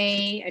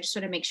Spray. I just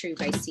want to make sure you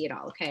guys see it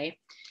all, okay?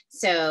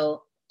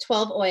 So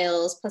 12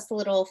 oils plus the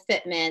little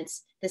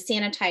fitments, the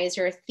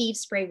sanitizer, Thieves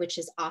Spray, which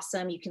is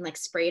awesome. You can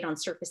spray it on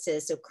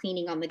surfaces, so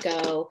cleaning on the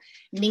go.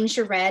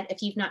 Ningxia Red,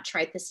 if you've not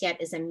tried this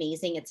yet, is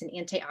amazing. It's an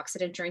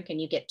antioxidant drink, and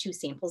you get 2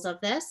 samples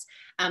of this.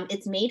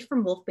 It's made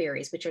from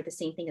wolfberries, which are the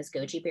same thing as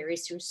goji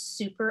berries, so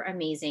super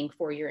amazing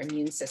for your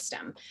immune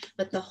system.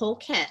 But the whole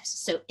kit,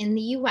 so in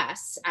the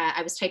US,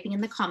 I was typing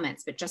in the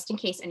comments, but just in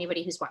case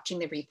anybody who's watching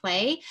the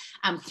replay,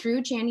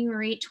 through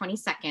January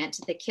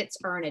 22nd, the kits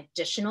are an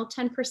additional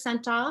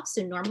 10% off.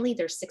 So normally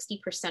they're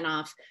 60%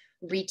 off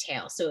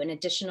retail, so an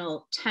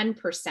additional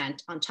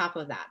 10% on top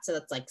of that, so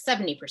that's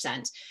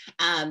 70%.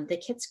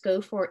 The kits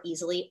go for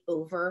easily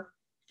over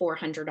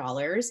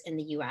 $400 in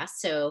the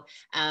US. So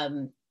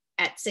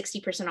at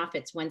 60% off,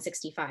 it's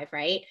 $165,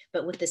 right?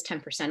 But with this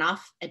 10%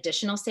 off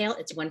additional sale,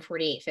 it's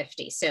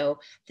 $148.50. So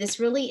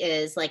this really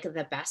is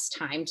the best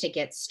time to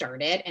get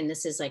started, and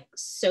this is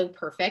so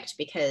perfect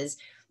because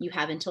you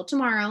have until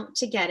tomorrow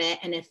to get it.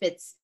 And if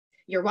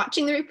you're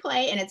watching the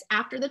replay and it's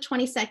after the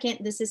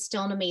 22nd, this is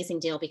still an amazing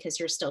deal because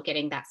you're still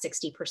getting that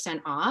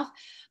 60% off.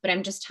 But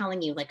I'm just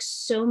telling you,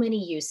 so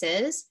many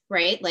uses,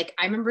 right?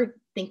 I remember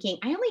thinking,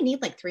 I only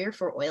need 3 or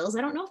 4 oils.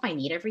 I don't know if I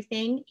need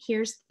everything.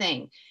 Here's the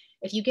thing.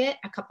 If you get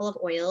a couple of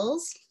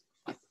oils,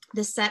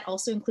 this set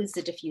also includes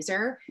the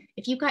diffuser.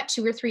 If you've got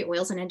 2 or 3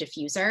 oils in a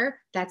diffuser,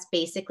 that's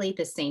basically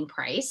the same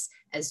price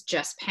as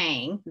just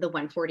paying the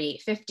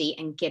 $148.50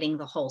 and getting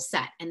the whole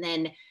set. And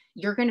then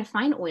you're going to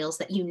find oils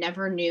that you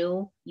never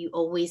knew you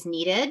always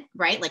needed,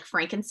 right? Like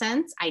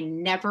frankincense. I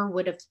never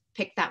would have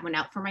picked that one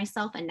out for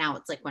myself. And now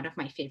it's one of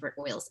my favorite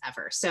oils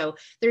ever. So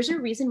there's a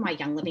reason why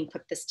Young Living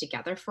put this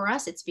together for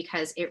us. It's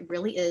because it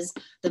really is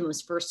the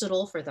most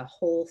versatile for the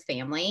whole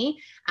family,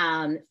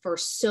 for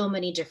so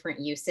many different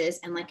uses.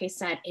 And like I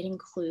said, it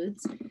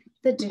includes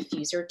the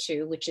diffuser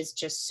too, which is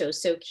just so,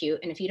 so cute.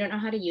 And if you don't know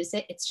how to use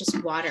it, it's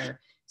just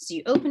water. So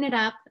you open it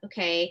up,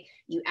 okay,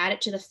 you add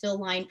it to the fill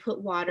line,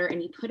 put water,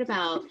 and you put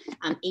about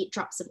 8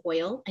 drops of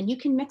oil, and you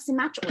can mix and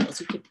match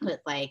oils. You could put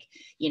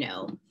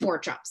 4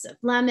 drops of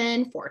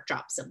lemon, 4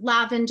 drops of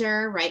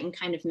lavender, right, and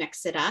kind of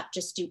mix it up.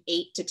 Just do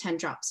 8 to 10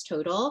 drops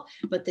total,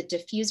 but the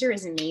diffuser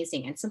is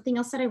amazing. And something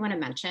else that I wanna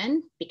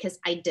mention, because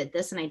I did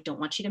this and I don't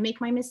want you to make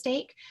my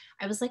mistake,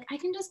 I was I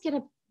can just get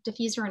a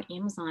diffuser on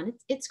Amazon.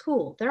 It's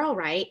cool, they're all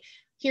right.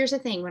 here's the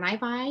thing, when I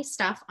buy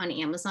stuff on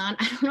Amazon,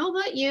 I don't know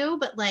about you,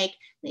 but like,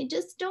 they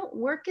just don't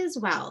work as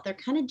well. They're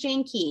kind of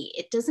janky.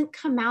 It doesn't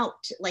come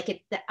out like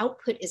the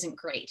output isn't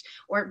great,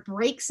 or it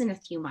breaks in a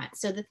few months.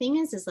 So the thing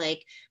is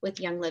like with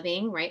Young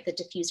Living, right? The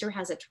diffuser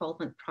has a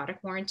 12-month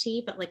product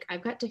warranty, but like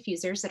I've got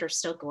diffusers that are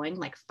still going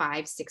like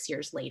 5-6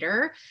 years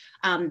later.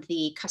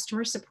 The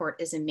customer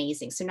support is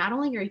amazing. So not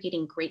only are you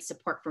getting great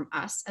support from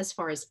us as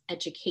far as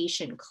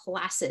education,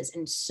 classes,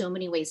 and so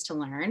many ways to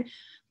learn,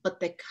 but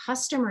the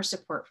customer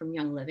support from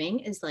Young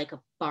Living is like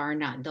a bar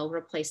none. They'll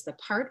replace the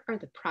part or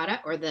the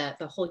product or the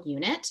whole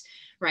unit,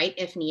 right,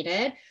 if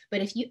needed.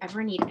 But if you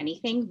ever need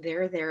anything,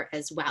 they're there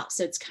as well.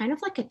 So it's kind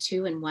of like a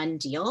 2-in-1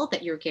 deal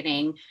that you're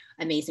getting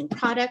amazing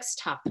products,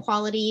 top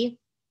quality.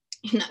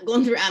 You're not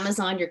going through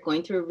Amazon, you're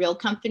going through a real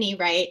company,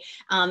 right?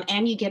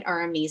 And you get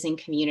our amazing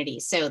community.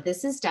 So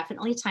this is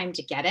definitely time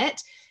to get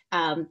it.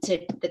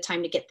 To the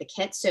time to get the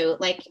kit. So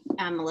like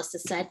Melissa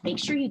said, make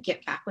sure you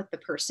get back with the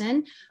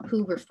person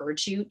who referred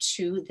you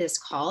to this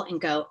call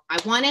and go, I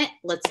want it,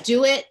 let's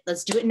do it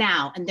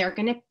now. And they're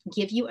gonna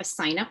give you a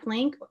sign up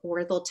link,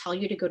 or they'll tell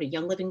you to go to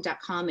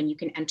youngliving.com and you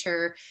can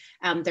enter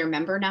their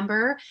member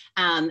number.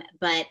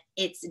 But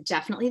it's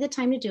definitely the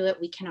time to do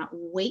it. We cannot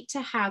wait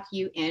to have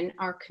you in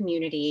our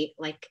community.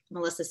 Like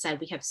Melissa said,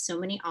 we have so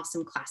many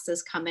awesome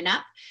classes coming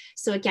up.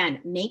 So again,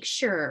 make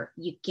sure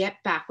you get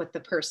back with the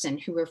person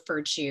who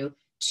referred you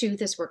to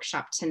this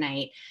workshop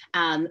tonight.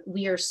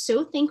 We are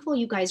so thankful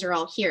you guys are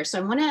all here. So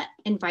I want to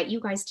invite you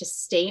guys to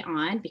stay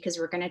on, because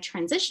we're going to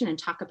transition and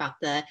talk about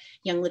the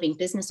Young Living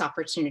business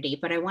opportunity.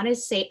 But I want to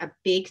say a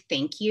big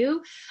thank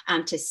you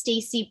to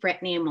Stacey,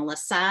 Brittany, and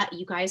Melissa.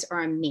 You guys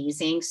are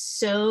amazing.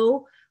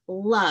 So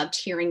loved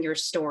hearing your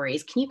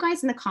stories. Can you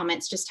guys in the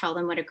comments just tell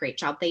them what a great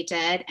job they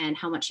did and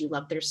how much you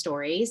love their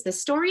stories? The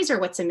stories are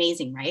what's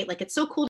amazing, right? Like, it's so cool